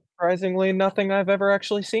surprisingly nothing I've ever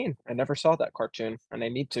actually seen. I never saw that cartoon, and I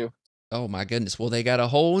need to. oh my goodness, well they got a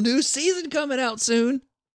whole new season coming out soon.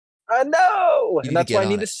 I know, You and need to that's why get I on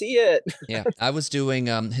need to it. see it. Yeah, I was doing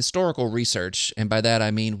historical research, and by that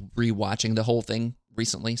I mean rewatching the whole thing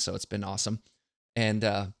recently, so it's been awesome. And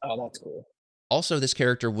Oh, that's cool. also, this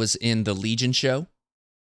character was in the Legion show,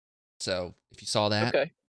 so if you saw that,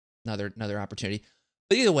 Okay. another opportunity.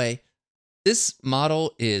 But either way, this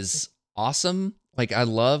model is awesome. Like I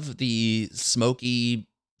love the smoky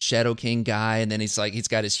Shadow King guy, and then he's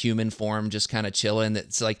got his human form just kind of chilling.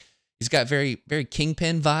 It's like he's got very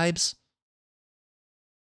Kingpin vibes,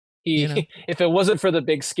 you know? He, if it wasn't for the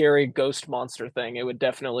big scary ghost monster thing, it would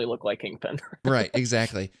definitely look like Kingpin. Right,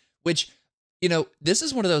 exactly. Which, this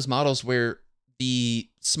is one of those models where the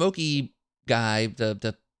smoky guy,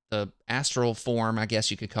 the astral form, I guess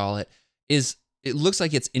you could call it, it looks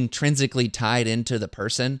like it's intrinsically tied into the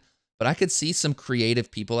person, but I could see some creative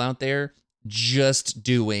people out there just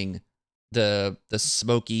doing the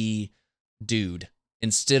smoky dude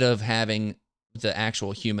instead of having the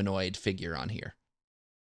actual humanoid figure on here.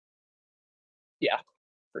 Yeah,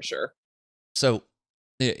 for sure. So,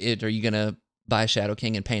 are you gonna buy Shadow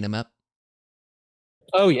King and paint him up?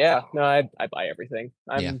 Oh yeah, no, I buy everything.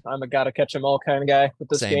 Yeah, I'm a gotta catch 'em all kind of guy with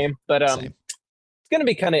this same, game. But same. it's gonna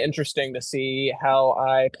be kind of interesting to see how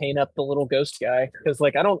I paint up the little ghost guy because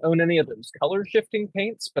like I don't own any of those color shifting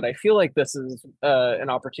paints, but I feel like this is an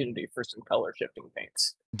opportunity for some color shifting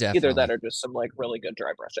paints. Either that Definitely. or just some like really good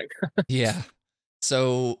dry brushing. Yeah.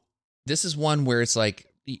 So this is one where it's like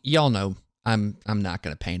y'all know I'm not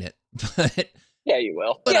gonna paint it, but Yeah, you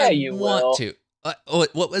will. but I Yeah, you want will. to.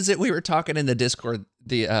 What was it we were talking in the Discord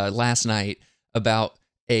the last night about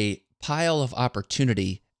a pile of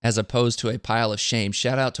opportunity as opposed to a pile of shame?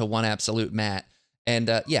 Shout out to One Absolute Matt. And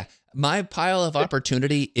yeah, my pile of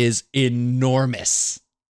opportunity is enormous.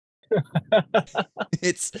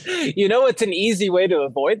 It's You know, it's an easy way to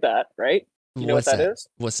avoid that, right? You know what what's that that? is?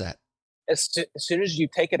 What's that? As soon as you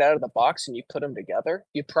take it out of the box and you put them together,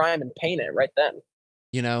 you prime and paint it right then.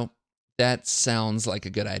 You know, that sounds like a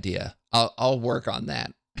good idea. I'll work on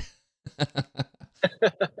that.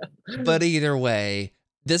 But either way,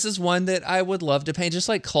 this is one that I would love to paint, just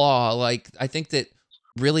like Claw. Like I think that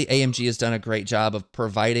really AMG has done a great job of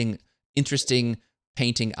providing interesting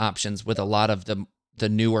painting options with a lot of the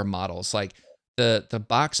newer models. Like the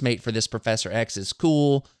box mate for this Professor X is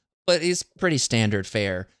cool, but is pretty standard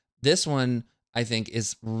fare. This one I think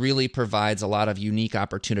is really provides a lot of unique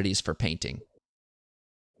opportunities for painting.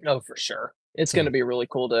 Oh, for sure. It's going to So be really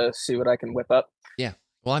cool to see what I can whip up. yeah,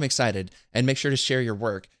 well I'm excited, and make sure to share your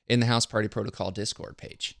work in the House Party Protocol Discord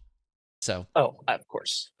page. So Oh, of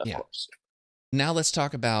course. Of yeah. course. Now let's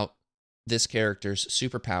talk about this character's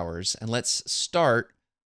superpowers, and let's start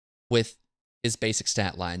with his basic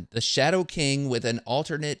stat line. The Shadow King with an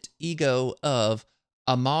alternate ego of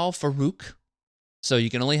Amal Farouk. So you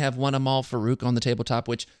can only have one Amal Farouk on the tabletop,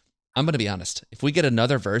 which I'm going to be honest, if we get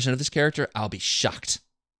another version of this character, I'll be shocked.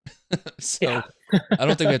 So Yeah. I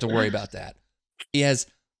don't think we have to worry about that. He has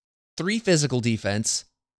 3 physical defense,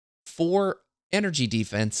 4 energy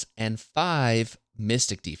defense, and 5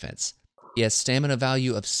 mystic defense. He has stamina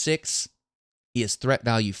value of 6. He has threat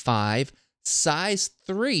value 5, size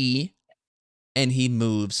 3, and he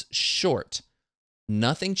moves short.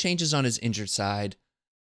 Nothing changes on his injured side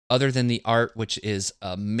other than the art, which is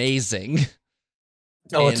amazing.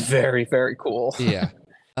 Oh, it's And very, very cool. yeah.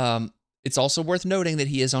 It's also worth noting that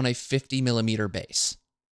he is on a 50 millimeter base.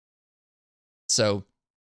 So,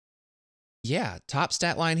 yeah, top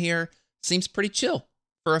stat line here seems pretty chill.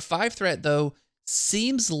 For a 5 threat, though,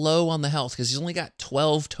 seems low on the health because he's only got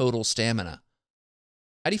 12 total stamina.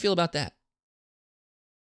 How do you feel about that?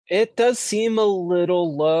 It does seem a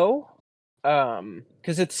little low.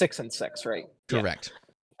 Because it's 6 and 6, right? Correct.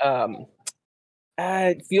 Yeah.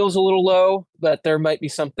 It feels a little low, but there might be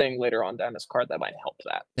something later on down this card that might help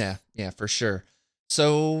that. Yeah, for sure.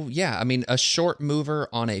 So, yeah, I mean, a short mover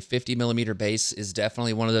on a 50 millimeter base is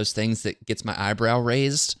definitely one of those things that gets my eyebrow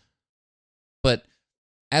raised. But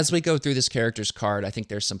as we go through this character's card, I think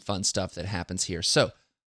there's some fun stuff that happens here. So,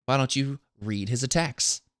 why don't you read his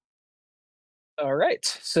attacks? All right.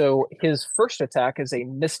 So his first attack is a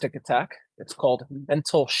mystic attack. It's called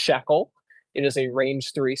Mental Shackle. It is a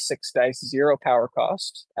range 3, 6 dice, 0 power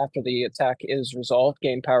cost. After the attack is resolved,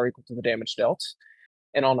 gain power equal to the damage dealt.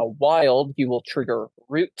 And on a wild, you will trigger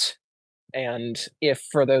Root, And if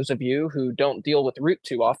for those of you who don't deal with root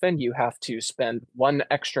too often, you have to spend 1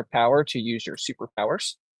 extra power to use your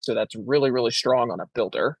superpowers. So that's really, really strong on a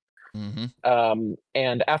builder. Mm-hmm.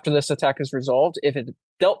 And after this attack is resolved, if it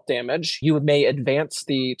dealt damage, you may advance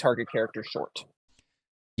the target character short,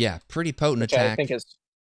 Yeah, pretty potent which I think attack. is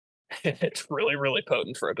it's really, really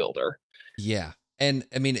potent for a builder. Yeah. And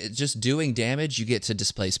I mean, just doing damage, you get to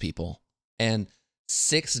displace people. And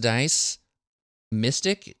 6 dice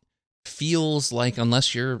Mystic feels like,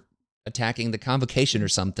 unless you're attacking the Convocation or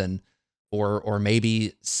something, or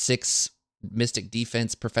maybe 6 Mystic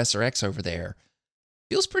defense Professor X over there,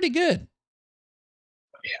 feels pretty good.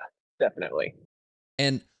 Yeah, definitely.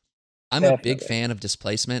 And I'm a big fan of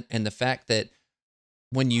displacement, and the fact that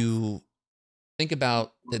when you think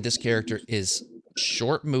about that this character is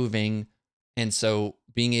short moving, and so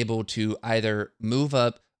being able to either move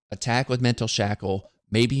up, attack with mental shackle,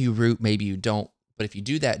 maybe you root, maybe you don't, but if you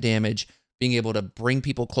do that damage, being able to bring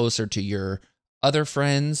people closer to your other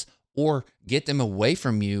friends or get them away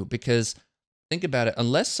from you, because think about it,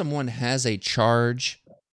 unless someone has a charge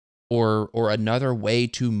or another way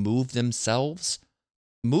to move themselves,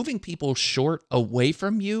 moving people short away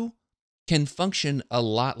from you can function a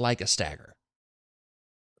lot like a stagger.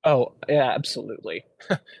 Oh, yeah, absolutely.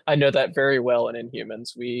 I know that very well in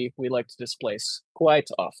Inhumans. We like to displace quite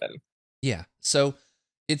often. Yeah. So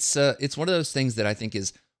it's one of those things that I think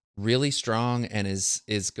is really strong and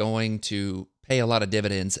is going to pay a lot of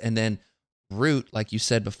dividends. And then root, like you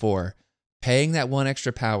said before, paying that 1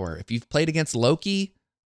 extra power. If you've played against Loki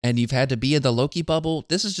and you've had to be in the Loki bubble,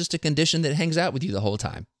 this is just a condition that hangs out with you the whole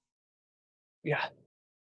time. Yeah.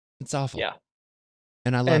 It's awful. Yeah.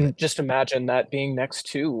 And I love it. Just imagine that being next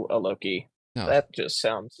to a Loki. No, That just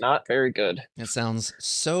sounds not very good. it sounds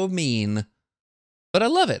so mean, but I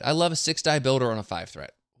love it. I love a 6 die builder on a 5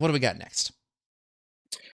 threat. What do we got next?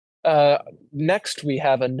 Next, we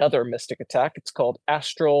have another mystic attack. It's called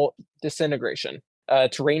Astral Disintegration.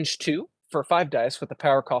 It's range 2 for 5 dice with a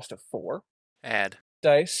power cost of 4. Add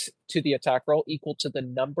dice to the attack roll equal to the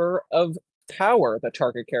number of power the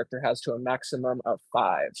target character has to a maximum of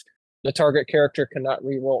 5. The target character cannot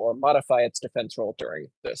reroll or modify its defense roll during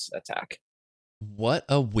this attack. What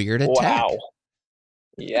a weird attack. Wow.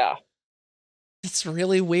 Yeah. It's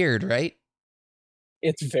really weird, right?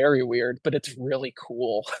 It's very weird, but it's really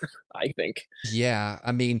cool, I think. Yeah,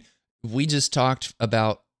 I mean, we just talked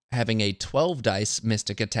about having a 12 dice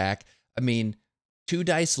mystic attack. I mean, 2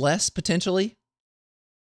 dice less potentially?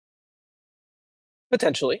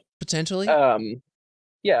 Potentially. Potentially?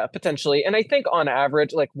 Yeah, potentially. And I think on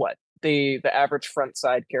average, like what? The average front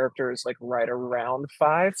side character is like right around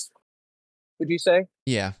 5, would you say?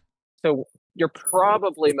 Yeah. So you're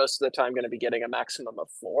probably most of the time going to be getting a maximum of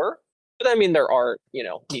 4. But I mean, there are,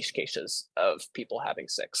 niche cases of people having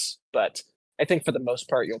 6. But I think for the most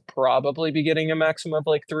part, you'll probably be getting a maximum of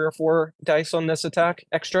like 3 or 4 dice on this attack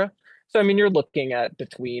extra. So, I mean, you're looking at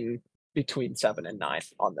between 7 and 9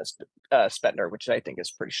 on this spender, which I think is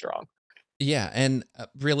pretty strong. Yeah, and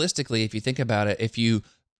realistically, if you think about it, if you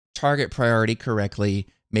target priority correctly,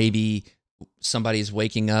 maybe somebody's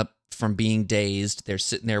waking up from being dazed, they're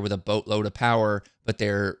sitting there with a boatload of power, but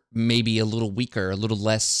they're maybe a little weaker, a little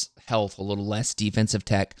less health, a little less defensive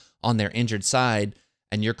tech on their injured side,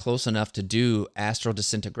 and you're close enough to do Astral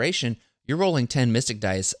Disintegration, you're rolling 10 Mystic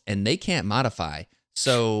dice, and they can't modify.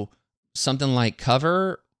 So something like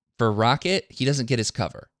cover for Rocket, he doesn't get his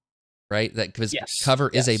cover, right? That because cover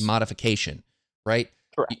is a modification, right?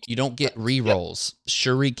 Correct. You don't get rerolls. Yep.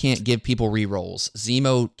 Shuri can't give people rerolls.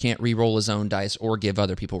 Zemo can't reroll his own dice or give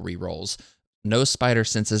other people rerolls. No spider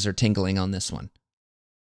senses are tingling on this one.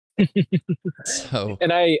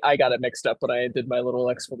 And I got it mixed up when I did my little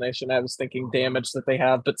explanation. I was thinking damage that they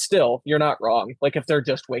have, but still, you're not wrong. Like if they're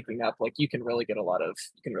just waking up, like you can really get a lot of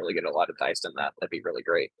dice in that. That'd be really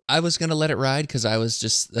great. I was gonna let it ride because I was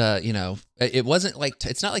just it wasn't like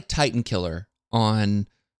it's not like Titan Killer on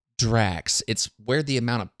Drax. It's where the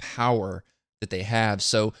amount of power that they have.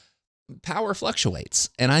 So power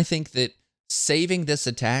fluctuates, and I think that saving this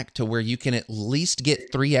attack to where you can at least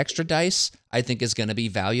get 3 extra dice, I think is going to be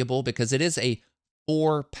valuable because it is a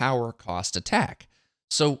 4 power cost attack.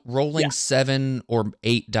 So rolling 7 or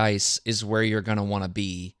 8 dice is where you're going to want to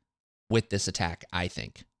be with this attack, I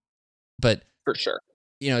think. But for sure,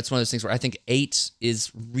 it's one of those things where I think 8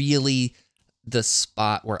 is really the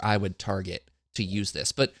spot where I would target to use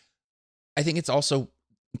this. But I think it's also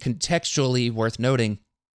contextually worth noting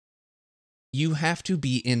you have to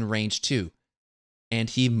be in range 2. And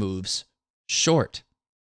he moves short.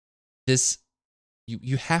 This,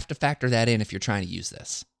 you have to factor that in if you're trying to use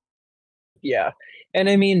this. Yeah. And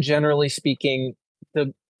I mean, generally speaking,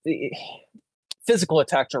 physical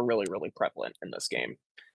attacks are really, really prevalent in this game.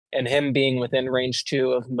 And him being within range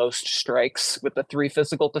 2 of most strikes with the 3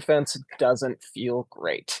 physical defense doesn't feel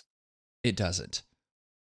great. It doesn't.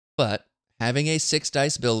 But having a 6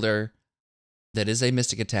 dice builder that is a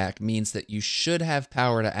mystic attack means that you should have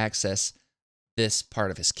power to access this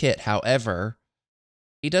part of his kit. However,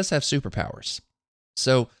 he does have superpowers.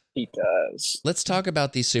 So he does. Let's talk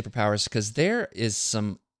about these superpowers because there is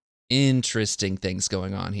some interesting things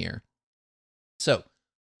going on here. So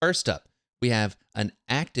first up, we have an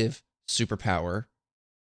active superpower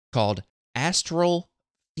called Astral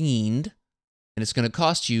Fiend, and it's going to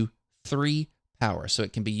cost you 3 power, so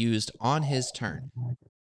it can be used on his turn.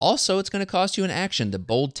 Also, it's going to cost you an action. The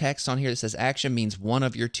bold text on here that says action means one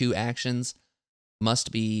of your 2 actions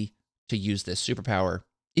must be to use this superpower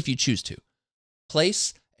if you choose to.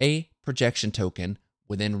 Place a projection token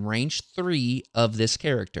within range 3 of this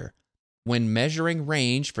character. When measuring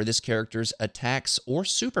range for this character's attacks or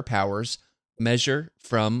superpowers, measure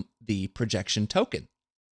from the projection token.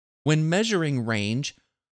 When measuring range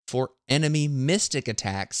for enemy mystic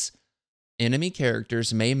attacks, enemy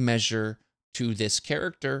characters may measure to this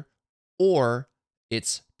character or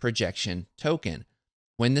its projection token.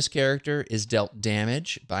 When this character is dealt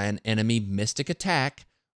damage by an enemy mystic attack,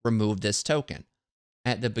 remove this token.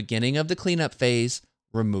 At the beginning of the cleanup phase,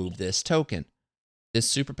 remove this token.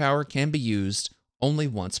 This superpower can be used only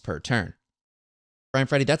once per turn. Brian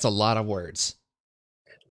Freddy, that's a lot of words.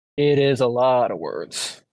 It is a lot of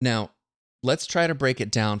words. Now, let's try to break it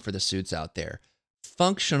down for the suits out there.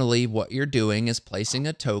 Functionally, what you're doing is placing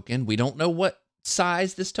a token. We don't know what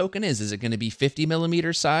size this token is. Is it going to be 50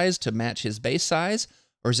 millimeter size to match his base size?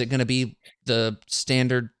 Or is it going to be the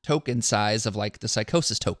standard token size of like the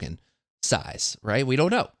Psychosis token size, right? We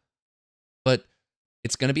don't know. But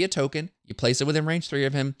it's going to be a token. You place it within range 3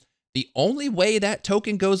 of him. The only way that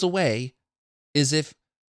token goes away is if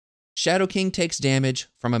Shadow King takes damage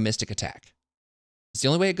from a mystic attack. It's the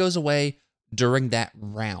only way it goes away during that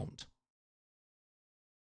round.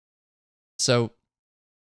 So,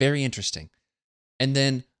 very interesting. And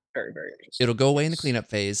then very, very interesting. It'll go away in the cleanup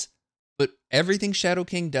phase, but everything Shadow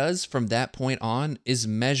King does from that point on is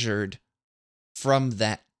measured from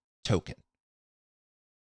that token.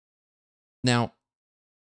 Now,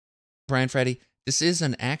 Brian Freddy, this is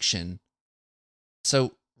an action,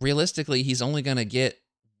 so realistically, he's only going to get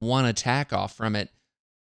 1 attack off from it.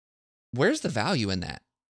 Where's the value in that?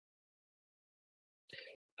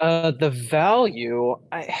 The value,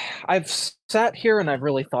 I've sat here and I've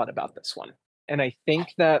really thought about this one. And I think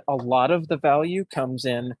that a lot of the value comes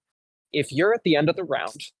in if you're at the end of the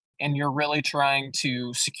round and you're really trying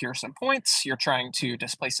to secure some points, you're trying to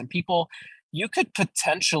displace some people, you could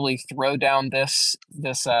potentially throw down this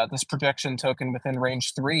projection token within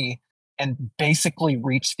range 3 and basically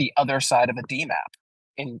reach the other side of a D map.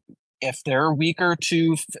 And if they're weaker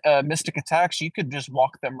to mystic attacks, you could just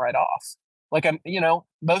walk them right off. Like,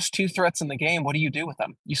 most 2 threats in the game, what do you do with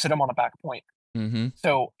them? You sit them on a back point. Mm-hmm.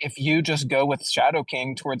 So if you just go with Shadow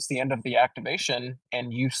King towards the end of the activation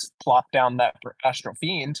and you plop down that Astral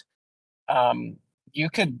Fiend, you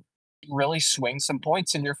could really swing some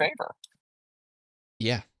points in your favor.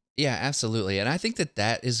 Yeah, absolutely. And I think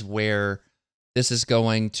that is where this is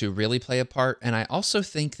going to really play a part. And I also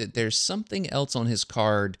think that there's something else on his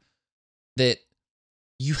card that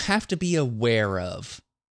you have to be aware of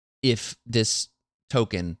if this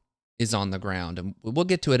token is on the ground. And we'll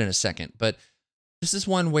get to it in a second. But this is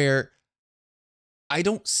one where I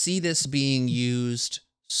don't see this being used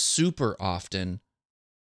super often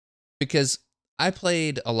because I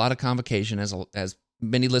played a lot of Convocation, as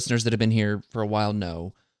many listeners that have been here for a while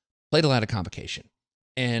know, played a lot of Convocation.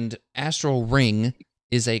 And Astral Ring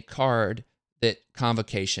is a card that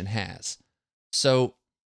Convocation has. So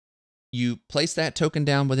you place that token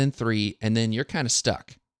down within 3, and then you're kind of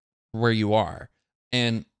stuck where you are.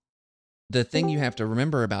 And the thing you have to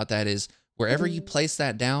remember about that is wherever you place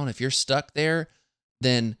that down, if you're stuck there,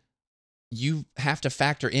 then you have to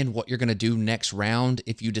factor in what you're going to do next round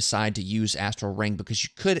if you decide to use Astral Ring, because you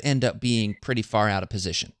could end up being pretty far out of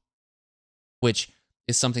position, which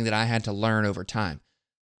is something that I had to learn over time.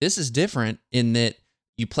 This is different in that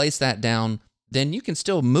you place that down, then you can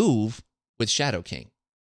still move with Shadow King.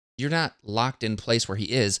 You're not locked in place where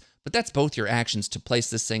he is, but that's both your actions to place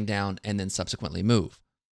this thing down and then subsequently move.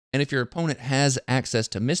 And if your opponent has access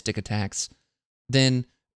to mystic attacks, then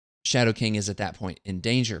Shadow King is at that point in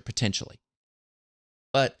danger, potentially.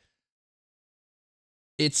 But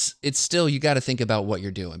it's still, you got to think about what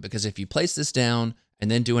you're doing, because if you place this down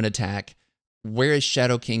and then do an attack, where is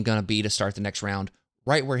Shadow King going to be to start the next round?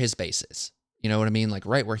 Right where his base is. You know what I mean? Like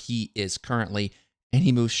right where he is currently. and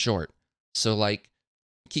he moves short. So like,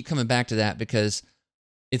 keep coming back to that because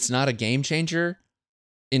it's not a game changer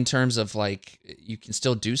in terms of like, you can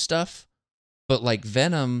still do stuff, but like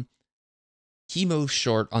Venom, he moves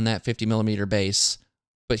short on that 50 millimeter base,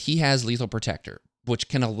 but he has lethal protector, which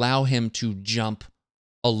can allow him to jump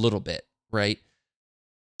a little bit, right?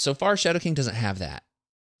 So far, Shadow King doesn't have that.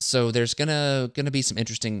 So there's gonna be some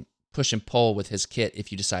interesting push and pull with his kit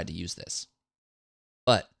if you decide to use this.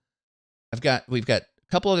 But we've got a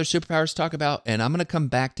couple other superpowers to talk about, and I'm gonna come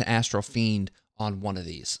back to Astral Fiend on one of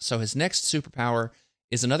these. So his next superpower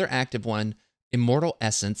is another active one, Immortal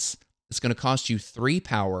Essence. It's gonna cost you 3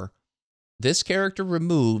 power. This character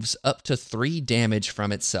removes up to 3 damage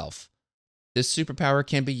from itself. This superpower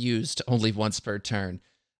can be used only once per turn.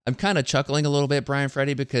 I'm kind of chuckling a little bit, Brian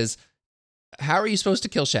Freddy, because how are you supposed to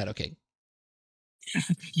kill Shadow King?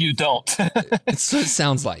 You don't. It's what it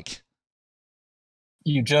sounds like.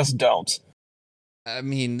 You just don't. I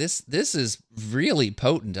mean, this is really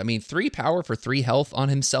potent. I mean, 3 power for 3 health on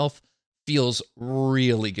himself feels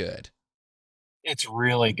really good. It's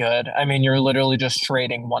really good. I mean, you're literally just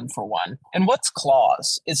trading 1 for 1. And what's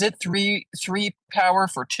claws? Is it three power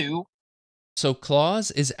for 2? So claws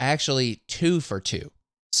is actually 2 for 2.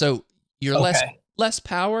 So you're less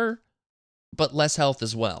power, but less health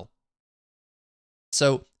as well.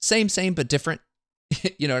 So same, but different.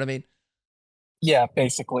 You know what I mean? Yeah,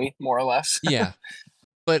 basically, more or less. Yeah.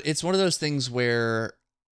 But it's one of those things where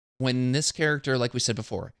when this character, like we said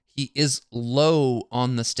before, he is low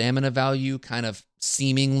on the stamina value, kind of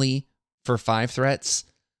seemingly for 5 threats,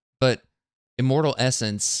 but Immortal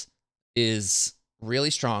Essence is really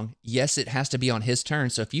strong. Yes, it has to be on his turn.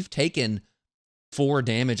 So if you've taken 4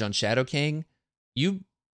 damage on Shadow King, you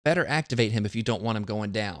better activate him if you don't want him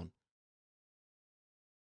going down.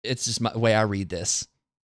 It's just the way I read this.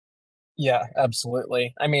 Yeah,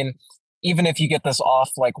 absolutely. I mean, even if you get this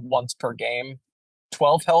off like once per game,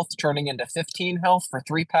 12 health turning into 15 health for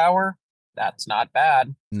 3 power, that's not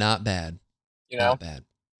bad. Not bad. You know? Not bad.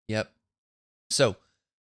 Yep. So,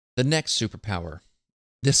 the next superpower.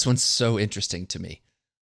 This one's so interesting to me.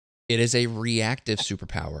 It is a reactive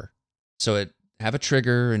superpower. So it have a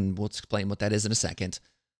trigger, and we'll explain what that is in a second.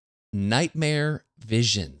 Nightmare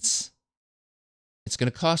Visions. It's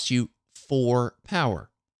going to cost you 4 power.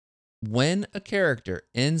 When a character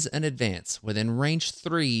ends an advance within range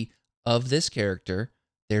 3 of this character,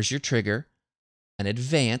 there's your trigger. An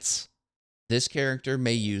advance, this character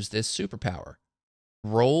may use this superpower.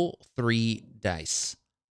 Roll 3 dice.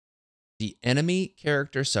 The enemy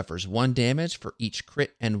character suffers 1 damage for each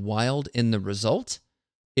crit and wild in the result.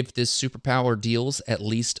 If this superpower deals at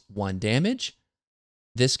least 1 damage,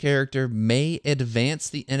 this character may advance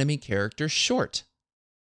the enemy character short.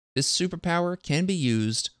 This superpower can be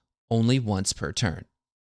used only once per turn.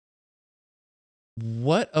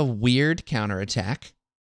 What a weird counterattack.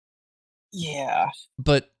 Yeah.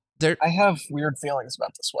 But I have weird feelings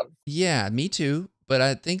about this one. Yeah, me too. But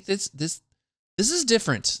I think this is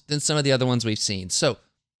different than some of the other ones we've seen. So,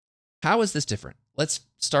 how is this different? Let's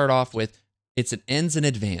start off with it's an ends in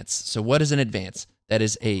advance. So, what is an advance? That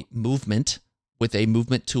is a movement with a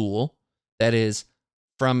movement tool that is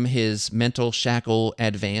from his mental shackle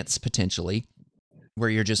advance, potentially, where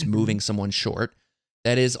you're just moving someone short.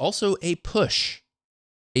 That is also a push.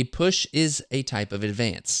 A push is a type of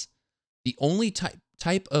advance. The only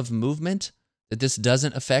type of movement that this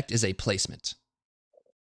doesn't affect is a placement.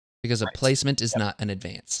 Because a placement is not an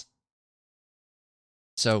advance.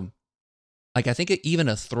 So, like, I think even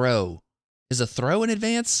a throw. Is a throw an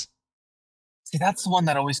advance? See, that's the one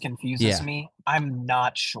that always confuses me. I'm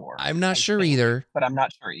not sure. I'm not sure either. But I'm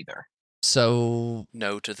not sure either. So,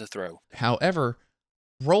 no to the throw. However,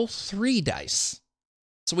 roll 3 dice.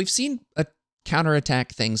 So we've seen a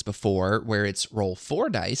counterattack things before where it's roll 4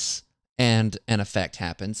 dice and an effect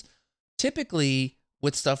happens. Typically,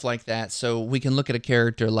 with stuff like that, so we can look at a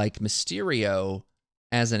character like Mysterio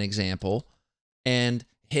as an example, and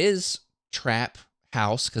his trap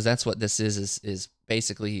house, because that's what this is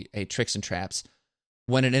basically a tricks and traps.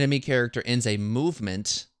 When an enemy character ends a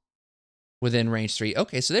movement within range 3,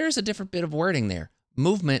 okay, so there's a different bit of wording there.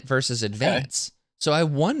 Movement versus advance. Okay. So I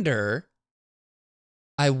wonder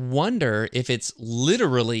if it's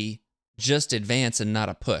literally just advance and not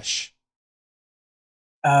a push.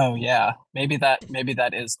 Oh yeah, maybe that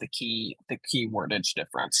is the key wordage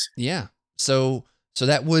difference. Yeah. So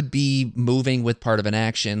that would be moving with part of an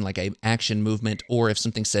action, like a action movement, or if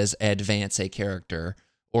something says advance a character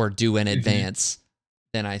or do an advance,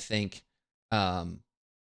 then I think, so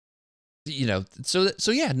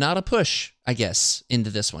yeah, not a push, I guess,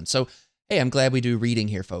 into this one. So hey, I'm glad we do reading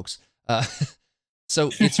here, folks. So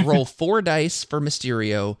it's roll 4 dice for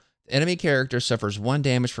Mysterio. The enemy character suffers 1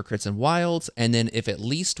 damage for crits and wilds, and then if at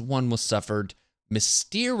least 1 was suffered,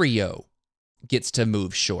 Mysterio gets to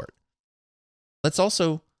move short. Let's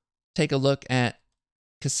also take a look at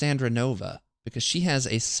Cassandra Nova, because she has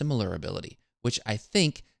a similar ability, which I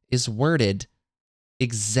think is worded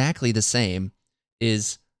exactly the same,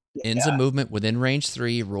 is ends a movement within range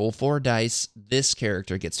 3, roll 4 dice, this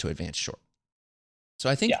character gets to advance short. So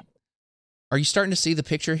I think, are you starting to see the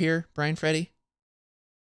picture here, Brian Freddy?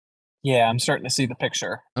 Yeah, I'm starting to see the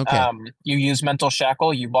picture. Okay. You use mental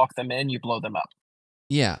shackle, you walk them in, you blow them up.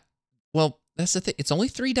 Yeah. Well, that's the thing. It's only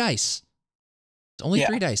 3 dice. It's only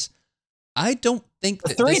 3 dice. I don't think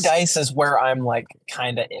that 3 dice is where I'm like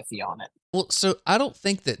kind of iffy on it. Well, so I don't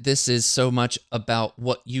think that this is so much about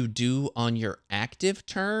what you do on your active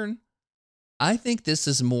turn. I think this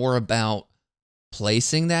is more about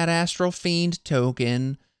placing that Astral Fiend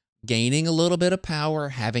token, gaining a little bit of power,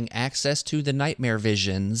 having access to the nightmare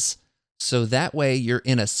visions, so that way you're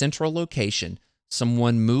in a central location.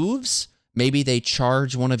 Someone moves, maybe they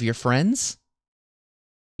charge one of your friends.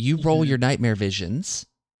 You roll your nightmare visions,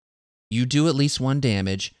 you do at least 1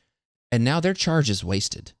 damage, and now their charge is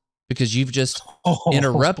wasted because you've just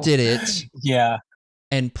interrupted it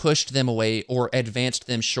and pushed them away or advanced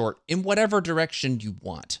them short in whatever direction you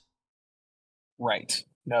want. Right.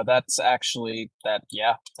 No, that's actually that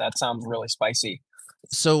sounds really spicy.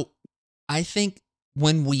 So I think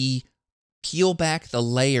when we peel back the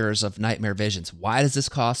layers of nightmare visions, why does this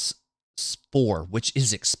cost 4, which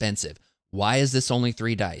is expensive? Why is this only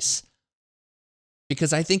 3 dice?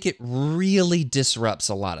 Because I think it really disrupts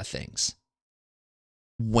a lot of things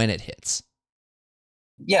when it hits.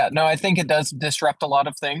 Yeah, no, I think it does disrupt a lot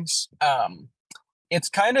of things. It's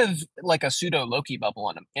kind of like a pseudo Loki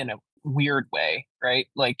bubble in a weird way, right?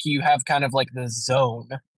 Like you have kind of like the zone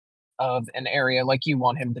of an area, like you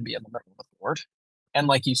want him to be in the middle of the board. And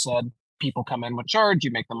like you said, people come in with charge,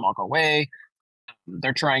 you make them walk away.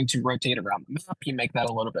 They're trying to rotate around the map, you make that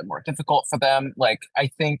a little bit more difficult for them. Like I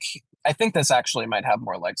think this actually might have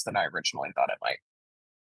more legs than I originally thought it might.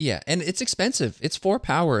 Yeah, and it's expensive. It's 4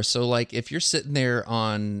 power. So like if you're sitting there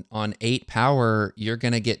on 8 power, you're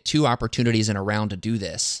going to get 2 opportunities in a round to do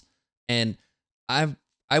this. And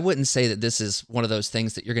I wouldn't say that this is one of those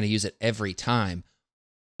things that you're going to use it every time,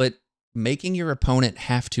 but making your opponent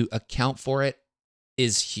have to account for it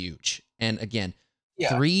is huge. And again,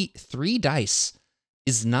 3 dice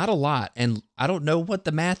is not a lot. And I don't know what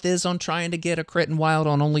the math is on trying to get a crit and wild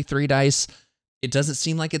on only 3 dice. It doesn't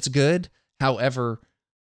seem like it's good. However,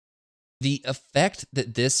 the effect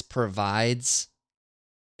that this provides,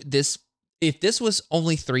 if this was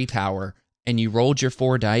only 3 power and you rolled your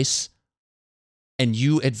 4 dice and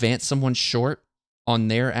you advance someone short on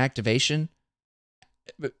their activation,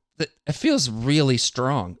 it feels really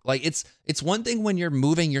strong. Like it's one thing when you're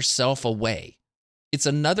moving yourself away. It's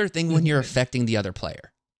another thing when you're affecting the other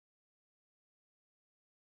player.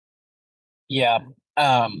 Yeah.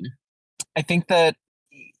 I think that,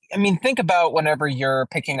 think about whenever you're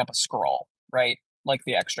picking up a scroll, right? Like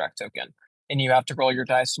the extract token, and you have to roll your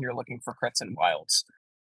dice and you're looking for crits and wilds.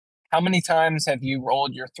 How many times have you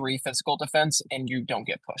rolled your 3 physical defense and you don't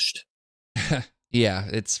get pushed? Yeah,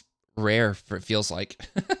 it's rare, it feels like.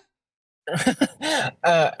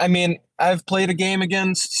 I've played a game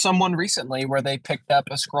against someone recently where they picked up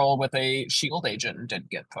a scroll with a shield agent and didn't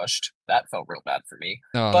get pushed. That felt real bad for me.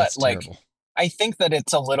 Oh, but that's terrible. I think that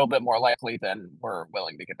it's a little bit more likely than we're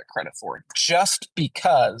willing to give it credit for, just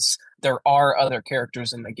because there are other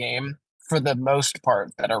characters in the game, for the most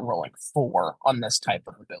part, that are rolling 4 on this type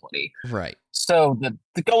of ability. Right. So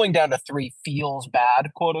the going down to 3 feels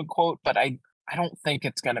bad, quote unquote, but I don't think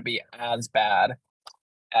it's going to be as bad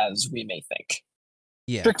as we may think.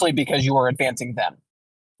 Yeah. Strictly because you are advancing them.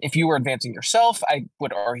 If you were advancing yourself, I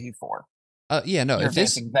would argue 4. Yeah, no, You're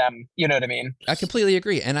advancing them, you know what I mean? I completely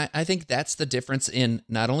agree. And I think that's the difference in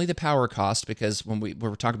not only the power cost, because when we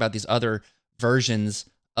were talking about these other versions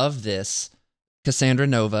of this, Cassandra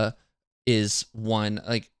Nova is one,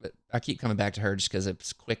 like, I keep coming back to her just because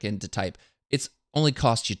it's quick and to type. It's only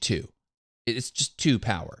cost you 2. It's just 2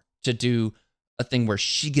 power to do a thing where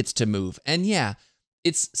she gets to move. And yeah,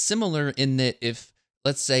 it's similar in that if,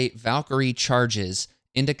 let's say, Valkyrie charges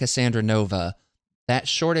into Cassandra Nova, that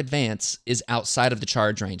short advance is outside of the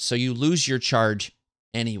charge range, so you lose your charge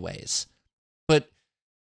anyways. But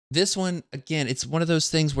this one, again, it's one of those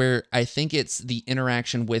things where I think it's the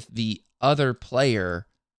interaction with the other player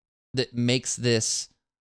that makes this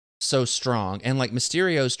so strong. And like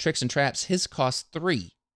Mysterio's Tricks and Traps, his costs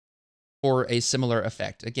 3 for a similar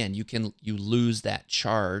effect. Again, you lose that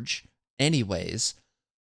charge anyways,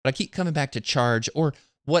 but I keep coming back to charge or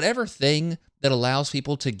whatever thing that allows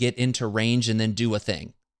people to get into range and then do a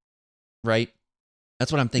thing, right?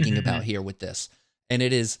 That's what I'm thinking about here with this. And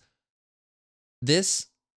it is this,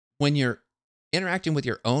 when you're interacting with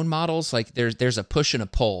your own models, like there's a push and a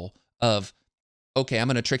pull of, okay, I'm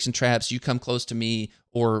going to tricks and traps, you come close to me,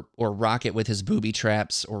 or Rocket with his booby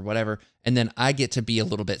traps or whatever, and then I get to be a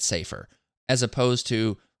little bit safer, as opposed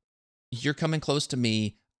to you're coming close to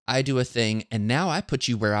me, I do a thing, and now I put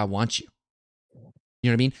you where I want you. You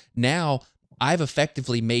know what I mean? Now I've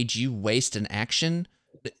effectively made you waste an action.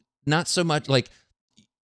 Not so much like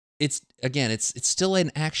it's still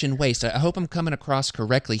an action waste. I hope I'm coming across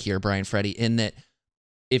correctly here, Brian Freddy, in that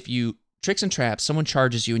if you tricks and traps, someone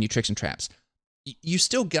charges you and you tricks and traps, you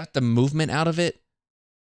still got the movement out of it,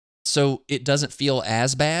 so it doesn't feel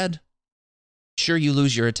as bad. Sure, you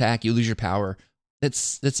lose your attack, you lose your power.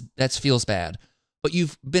 That feels bad, but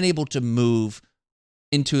you've been able to move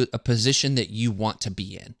into a position that you want to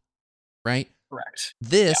be in, right? Correct.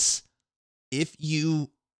 This, if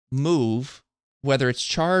you move, whether it's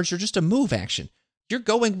charge or just a move action, you're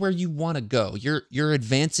going where you want to go. You're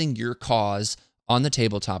advancing your cause on the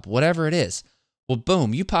tabletop, whatever it is. Well,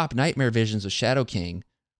 boom, you pop Nightmare Visions with Shadow King,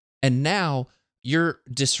 and now your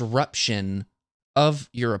disruption of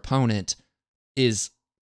your opponent is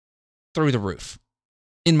through the roof,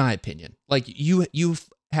 in my opinion. Like you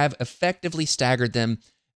have effectively staggered them,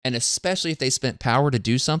 and especially if they spent power to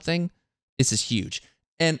do something, this is huge.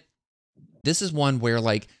 And this is one where,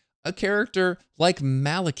 like, a character like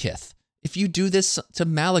Malekith, if you do this to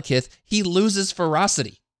Malekith, he loses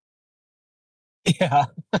ferocity. Yeah.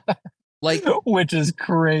 Like, which is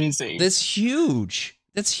crazy. That's huge.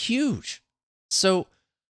 So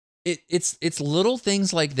it's little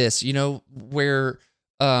things like this, you know, where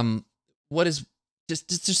what is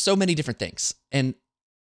just so many different things. And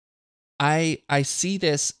I see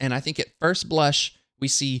this, and I think at first blush we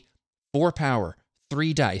see 4 power,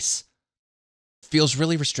 3 dice. Feels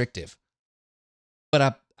really restrictive.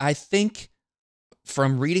 But I think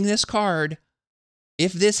from reading this card,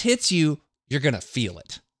 if this hits you, you're going to feel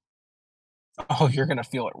it. Oh, you're going to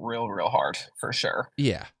feel it real hard, for sure.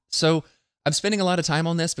 Yeah. So I'm spending a lot of time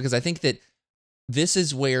on this because I think that this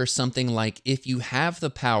is where something like, if you have the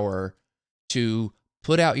power to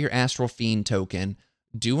put out your Astral Fiend token,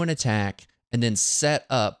 do an attack, and then set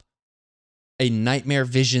up a Nightmare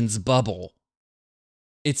Visions bubble,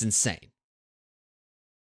 it's insane.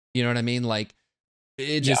 You know what I mean? Like,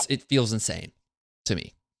 it feels insane to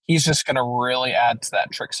me. He's just going to really add to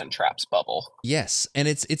that tricks and traps bubble. Yes, and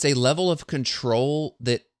it's a level of control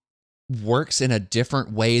that works in a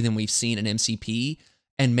different way than we've seen in MCP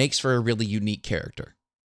and makes for a really unique character.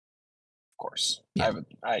 Of course. Yeah.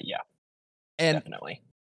 And definitely.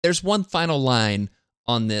 There's one final line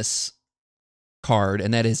on this card,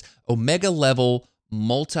 and that is Omega level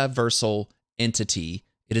multiversal entity.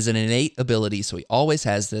 It is an innate ability, so he always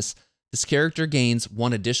has this. This character gains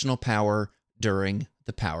 1 additional power during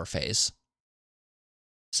the power phase.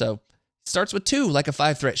 So starts with 2, like a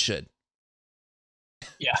 5-threat should.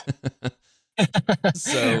 Yeah.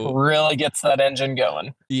 So really gets that engine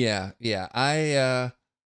going. Yeah. I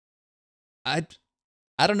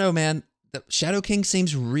don't know, man. The Shadow King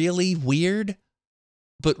seems really weird,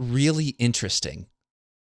 but really interesting.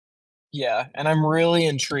 Yeah, and I'm really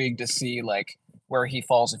intrigued to see, like, where he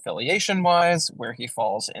falls affiliation-wise, where he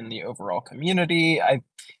falls in the overall community. I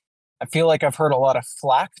feel like I've heard a lot of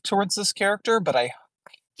flack towards this character, but I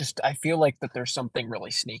feel like that there's something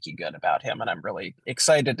really sneaky good about him, and I'm really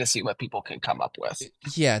excited to see what people can come up with.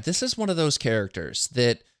 Yeah, this is one of those characters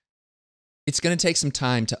that it's going to take some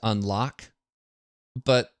time to unlock,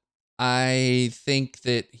 but I think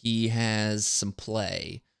that he has some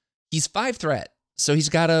play. He's 5-threat, so he's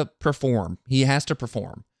got to perform. He has to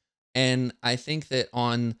perform. And I think that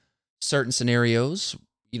on certain scenarios,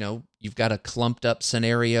 you know, you've got a clumped up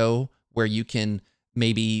scenario where you can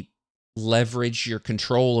maybe leverage your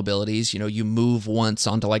control abilities. You know, you move once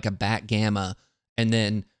onto like a backgamma, and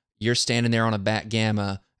then you're standing there on a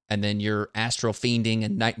backgamma, and then you're astral fiending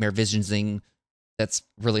and nightmare visionsing. That's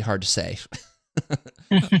really hard to say.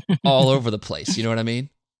 All over the place. You know what I mean?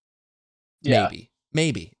 Yeah.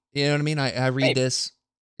 Maybe. You know what I mean? I read this.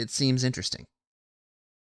 It seems interesting.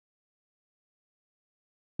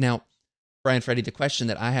 Now, Brian Freddy, the question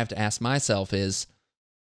that I have to ask myself is,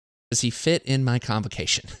 does he fit in my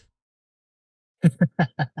convocation?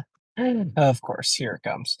 Of course, here it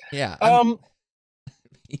comes. Yeah.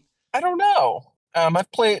 I don't know.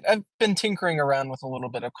 I've been tinkering around with a little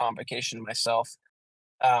bit of convocation myself.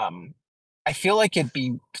 I feel like it'd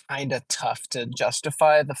be kind of tough to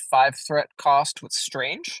justify the 5-threat cost with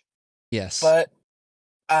Strange. Yes. But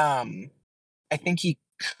I think he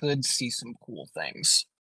could see some cool things.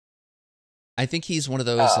 I think he's one of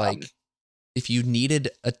those, Um, like, if you needed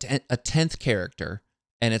a 10th character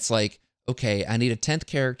and it's like, okay, I need a 10th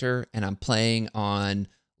character and I'm playing on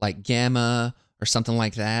like Gamma or something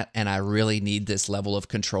like that, and I really need this level of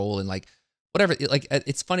control and like whatever. Like,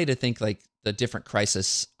 it's funny to think like the different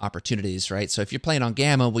crisis opportunities, right? So if you're playing on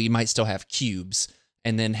Gamma, well, you might still have cubes,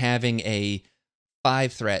 and then having a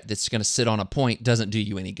 5 threat that's going to sit on a point doesn't do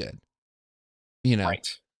you any good, you know? right.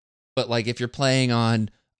 But like if you're playing on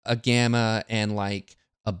a Gamma and like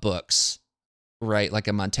a books, right? Like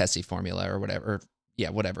a Montesi formula or whatever. Or, yeah,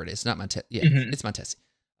 whatever it is. Not Montesi. Yeah, Mhm. it's Montesi.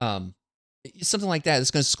 Um, something like that that's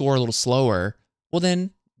going to score a little slower. Well,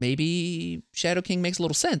 then maybe Shadow King makes a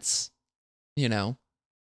little sense. You know,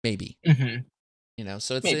 maybe. Mhm. You know,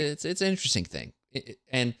 so it's Maybe. it's an interesting thing.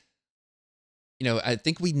 And you know, I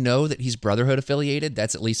think we know that he's Brotherhood affiliated.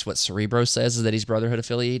 That's at least what Cerebro says, is that he's Brotherhood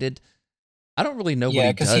affiliated. I don't really know what Yeah,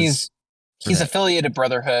 he because does for he's that. affiliated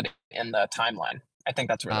Brotherhood in the timeline. I think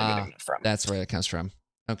that's where they're getting Ah, it from. that's where that comes from.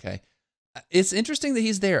 Okay. It's interesting that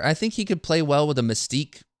he's there. I think he could play well with a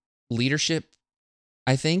Mystique leadership,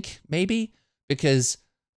 I think, maybe, because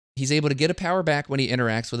he's able to get a power back when he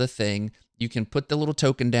interacts with a thing. You can put the little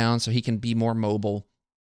token down so he can be more mobile.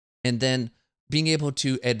 And then being able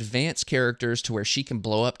to advance characters to where she can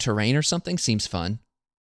blow up terrain or something seems fun.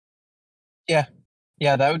 Yeah.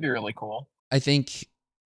 Yeah, that would be really cool. I think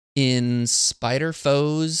in Spider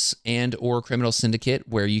Foes and or Criminal Syndicate,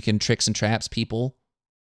 where you can tricks and traps people,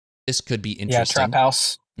 this could be Yeah, Trap interesting.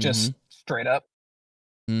 House, Mm-hmm. just straight up.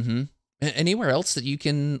 Mm-hmm. Anywhere else that you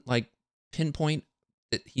can like pinpoint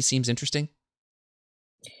that he seems interesting?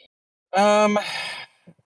 Um,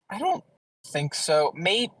 I don't think so.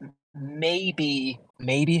 Maybe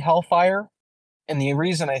Hellfire. And the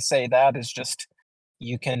reason I say that is just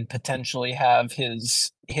you can potentially have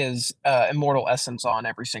his immortal essence on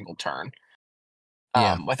every single turn,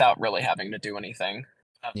 Yeah. without really having to do anything.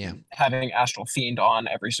 Yeah. Having Astral Fiend on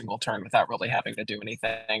every single turn without really having to do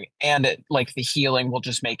anything, and it like the healing will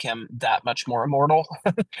just make him that much more immortal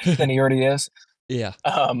than he already is. Yeah.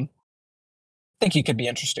 I think he could be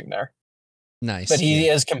interesting there, but Nice. Yeah. he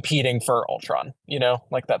is competing for Ultron.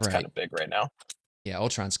 Like that's kind Right. of big right now. Yeah.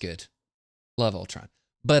 Ultron's good. Love Ultron.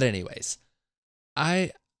 But anyways,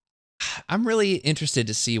 I I'm really interested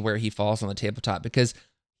to see where he falls on the tabletop, because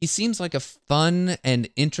he seems like a fun and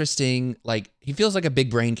interesting, like he feels like a big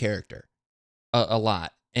brain character a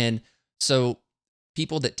lot. And so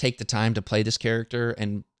people that take the time to play this character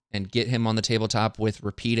and get him on the tabletop with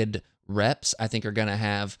repeated reps, I think are going to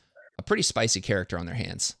have a pretty spicy character on their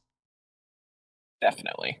hands.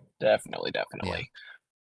 Definitely, definitely, Yeah. definitely.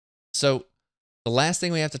 So the last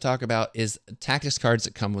thing we have to talk about is tactics cards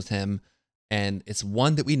that come with him, and it's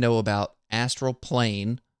one that we know about, Astral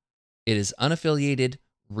Plane. It is unaffiliated,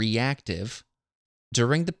 reactive.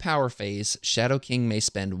 During the power phase, Shadow King may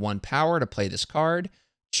spend 1 power to play this card,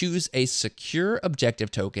 choose a secure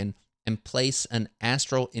objective token, and place an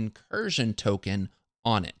Astral Incursion token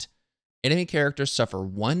on it. Enemy characters suffer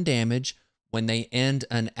 1 damage when they end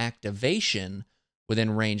an activation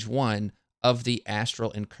within range 1 of the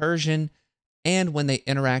Astral Incursion, and when they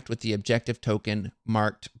interact with the objective token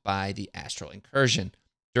marked by the Astral Incursion.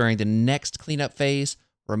 During the next cleanup phase,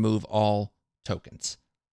 remove all tokens.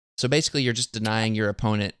 So basically, you're just denying your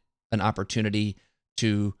opponent an opportunity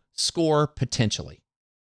to score potentially.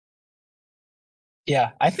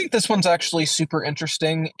 Yeah, I think this one's actually super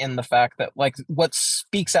interesting in the fact that, like, what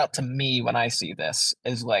speaks out to me when I see this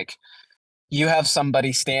is like you have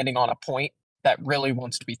somebody standing on a point that really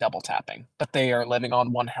wants to be double tapping, but they are living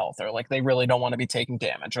on 1 health, or like they really don't want to be taking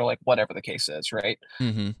damage, or like whatever the case is, right?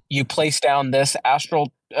 Mm-hmm. You place down this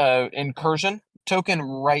Astral Incursion token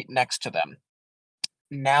right next to them.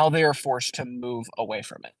 Now they are forced to move away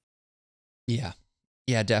from it. Yeah.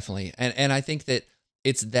 Yeah, definitely. And I think that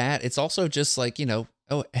it's also just like,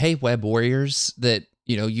 oh, hey, web warriors, that,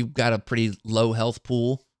 you've got a pretty low health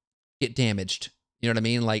pool, get damaged. You know what I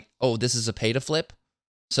mean? Like, oh, this is a pay to flip.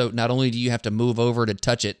 So not only do you have to move over to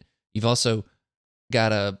touch it, you've also got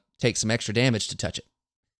to take some extra damage to touch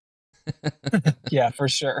it. Yeah, for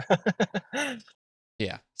sure.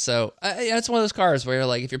 Yeah. So yeah, it's one of those cards where,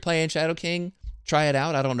 like, if you're playing Shadow King, try it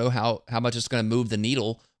out. I don't know how much it's going to move the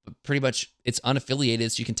needle, but pretty much it's unaffiliated,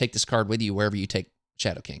 so you can take this card with you wherever you take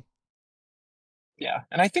Shadow King. Yeah,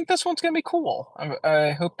 and I think this one's gonna be cool.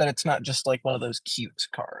 I hope that it's not just like one of those cute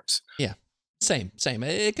cards. Yeah. Same.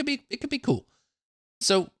 It could be cool.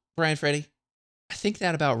 So, Brian Freddy, I think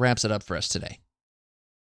that about wraps it up for us today.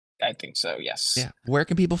 I think so, yes. Yeah. Where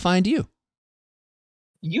can people find you?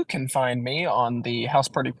 You can find me on the House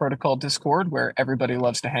Party Protocol Discord, where everybody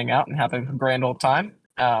loves to hang out and have a grand old time.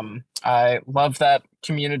 I love that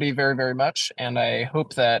community very, very much, and I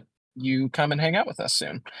hope that you come and hang out with us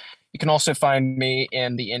soon. You can also find me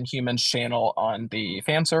in the Inhumans channel on the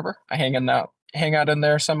fan server. I hang out in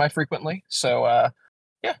there semi-frequently. So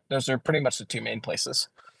yeah, those are pretty much the two main places.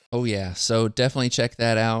 Oh yeah, so definitely check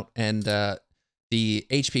that out. And the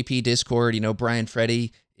HPP Discord, Brian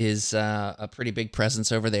Freddy is a pretty big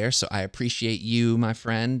presence over there, so I appreciate you, my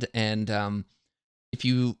friend. And if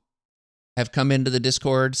you have come into the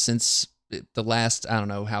Discord since the last, I don't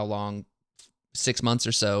know how long, 6 months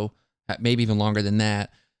or so, maybe even longer than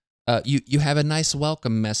that, you have a nice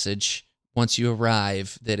welcome message once you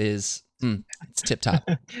arrive that is, it's tip-top,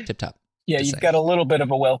 tip-top. Yeah, you've got a little bit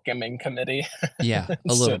of a welcoming committee. Yeah, a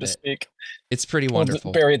little so to bit. speak. It's pretty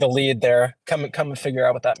wonderful. We'll bury the lead there. Come and figure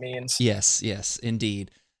out what that means. Yes,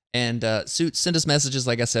 indeed. And send us messages,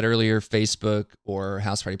 like I said earlier, Facebook or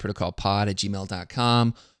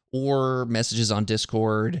housepartyprotocolpod@gmail.com, or messages on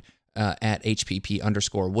Discord at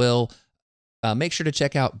HPP_Will. Make sure to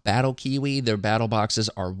check out Battle Kiwi. Their battle boxes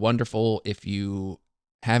are wonderful. If you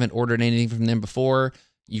haven't ordered anything from them before,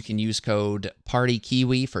 you can use code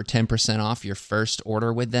PARTYKIWI for 10% off your first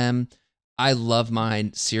order with them. I love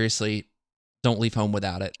mine. Seriously, don't leave home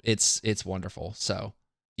without it. It's wonderful. So,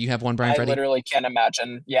 do you have one, Brian Freddy? I literally can't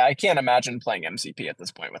imagine. Yeah, I can't imagine playing MCP at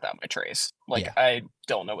this point without my trays. I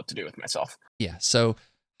don't know what to do with myself. Yeah, so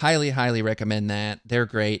highly recommend that. They're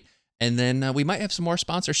great. And then we might have some more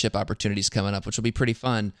sponsorship opportunities coming up, which will be pretty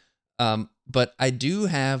fun. But I do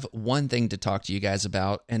have one thing to talk to you guys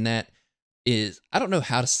about, and that is, I don't know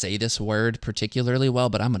how to say this word particularly well,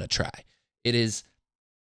 but I'm going to try. It is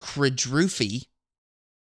Quadroofy,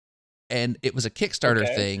 and it was a Kickstarter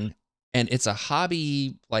thing, and it's a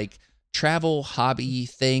hobby, like travel hobby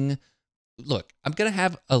thing. Look, I'm going to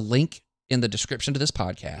have a link in the description to this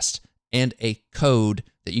podcast and a code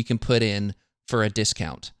that you can put in for a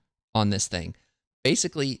discount on this thing.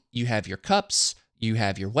 Basically, you have your cups, you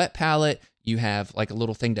have your wet palette, you have like a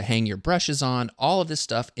little thing to hang your brushes on, all of this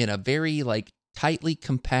stuff in a very like tightly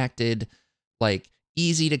compacted, like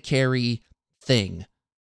easy to carry thing.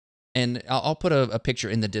 And I'll put a picture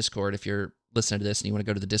in the Discord if you're listening to this and you want to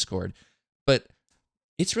go to the Discord. But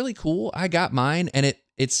it's really cool. I got mine, and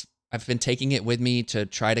I've been taking it with me to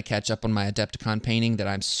try to catch up on my Adepticon painting that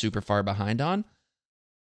I'm super far behind on.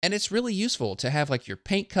 And it's really useful to have like your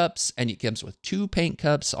paint cups, and it comes with 2 paint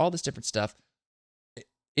cups, all this different stuff.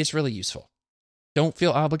 It's really useful. Don't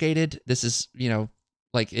feel obligated. This is,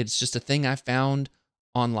 like it's just a thing I found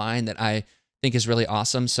online that I think is really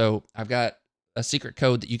awesome. So I've got a secret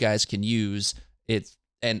code that you guys can use.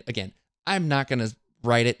 And again, I'm not going to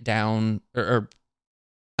write it down or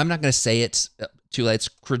I'm not going to say it too late. It's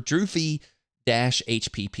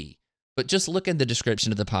Quadroofy-HPP. But just look in the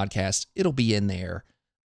description of the podcast. It'll be in there.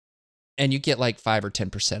 And you get like 5 or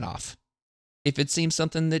 10% off. If it seems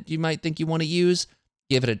something that you might think you want to use,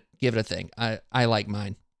 give it a thing. I like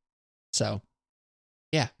mine. So,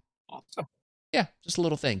 yeah. Awesome. Yeah, just a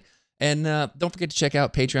little thing. And don't forget to check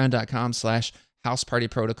out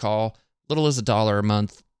patreon.com/housepartyprotocol. Little as $1 a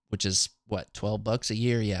month, which is what, $12 a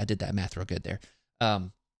year? Yeah, I did that math real good there.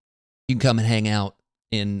 You can come and hang out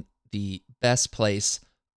in the best place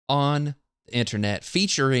on the internet,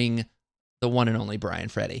 featuring the one and only Brian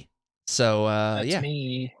Freddy. So, That's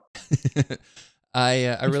me.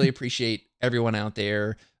 I really appreciate everyone out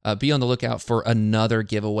there. Be on the lookout for another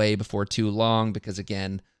giveaway before too long, because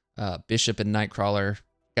again, Bishop and Nightcrawler,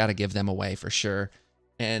 got to give them away for sure.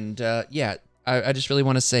 And I just really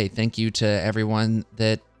want to say thank you to everyone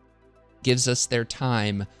that gives us their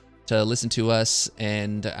time to listen to us,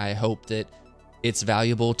 and I hope that it's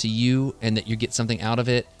valuable to you and that you get something out of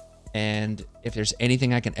it. And if there's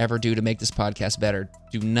anything I can ever do to make this podcast better,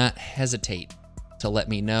 do not hesitate to let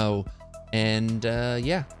me know. And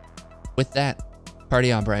with that,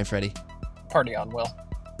 party on, Brian Freddy. Party on, Will.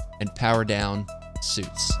 And power down,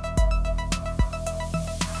 Suits.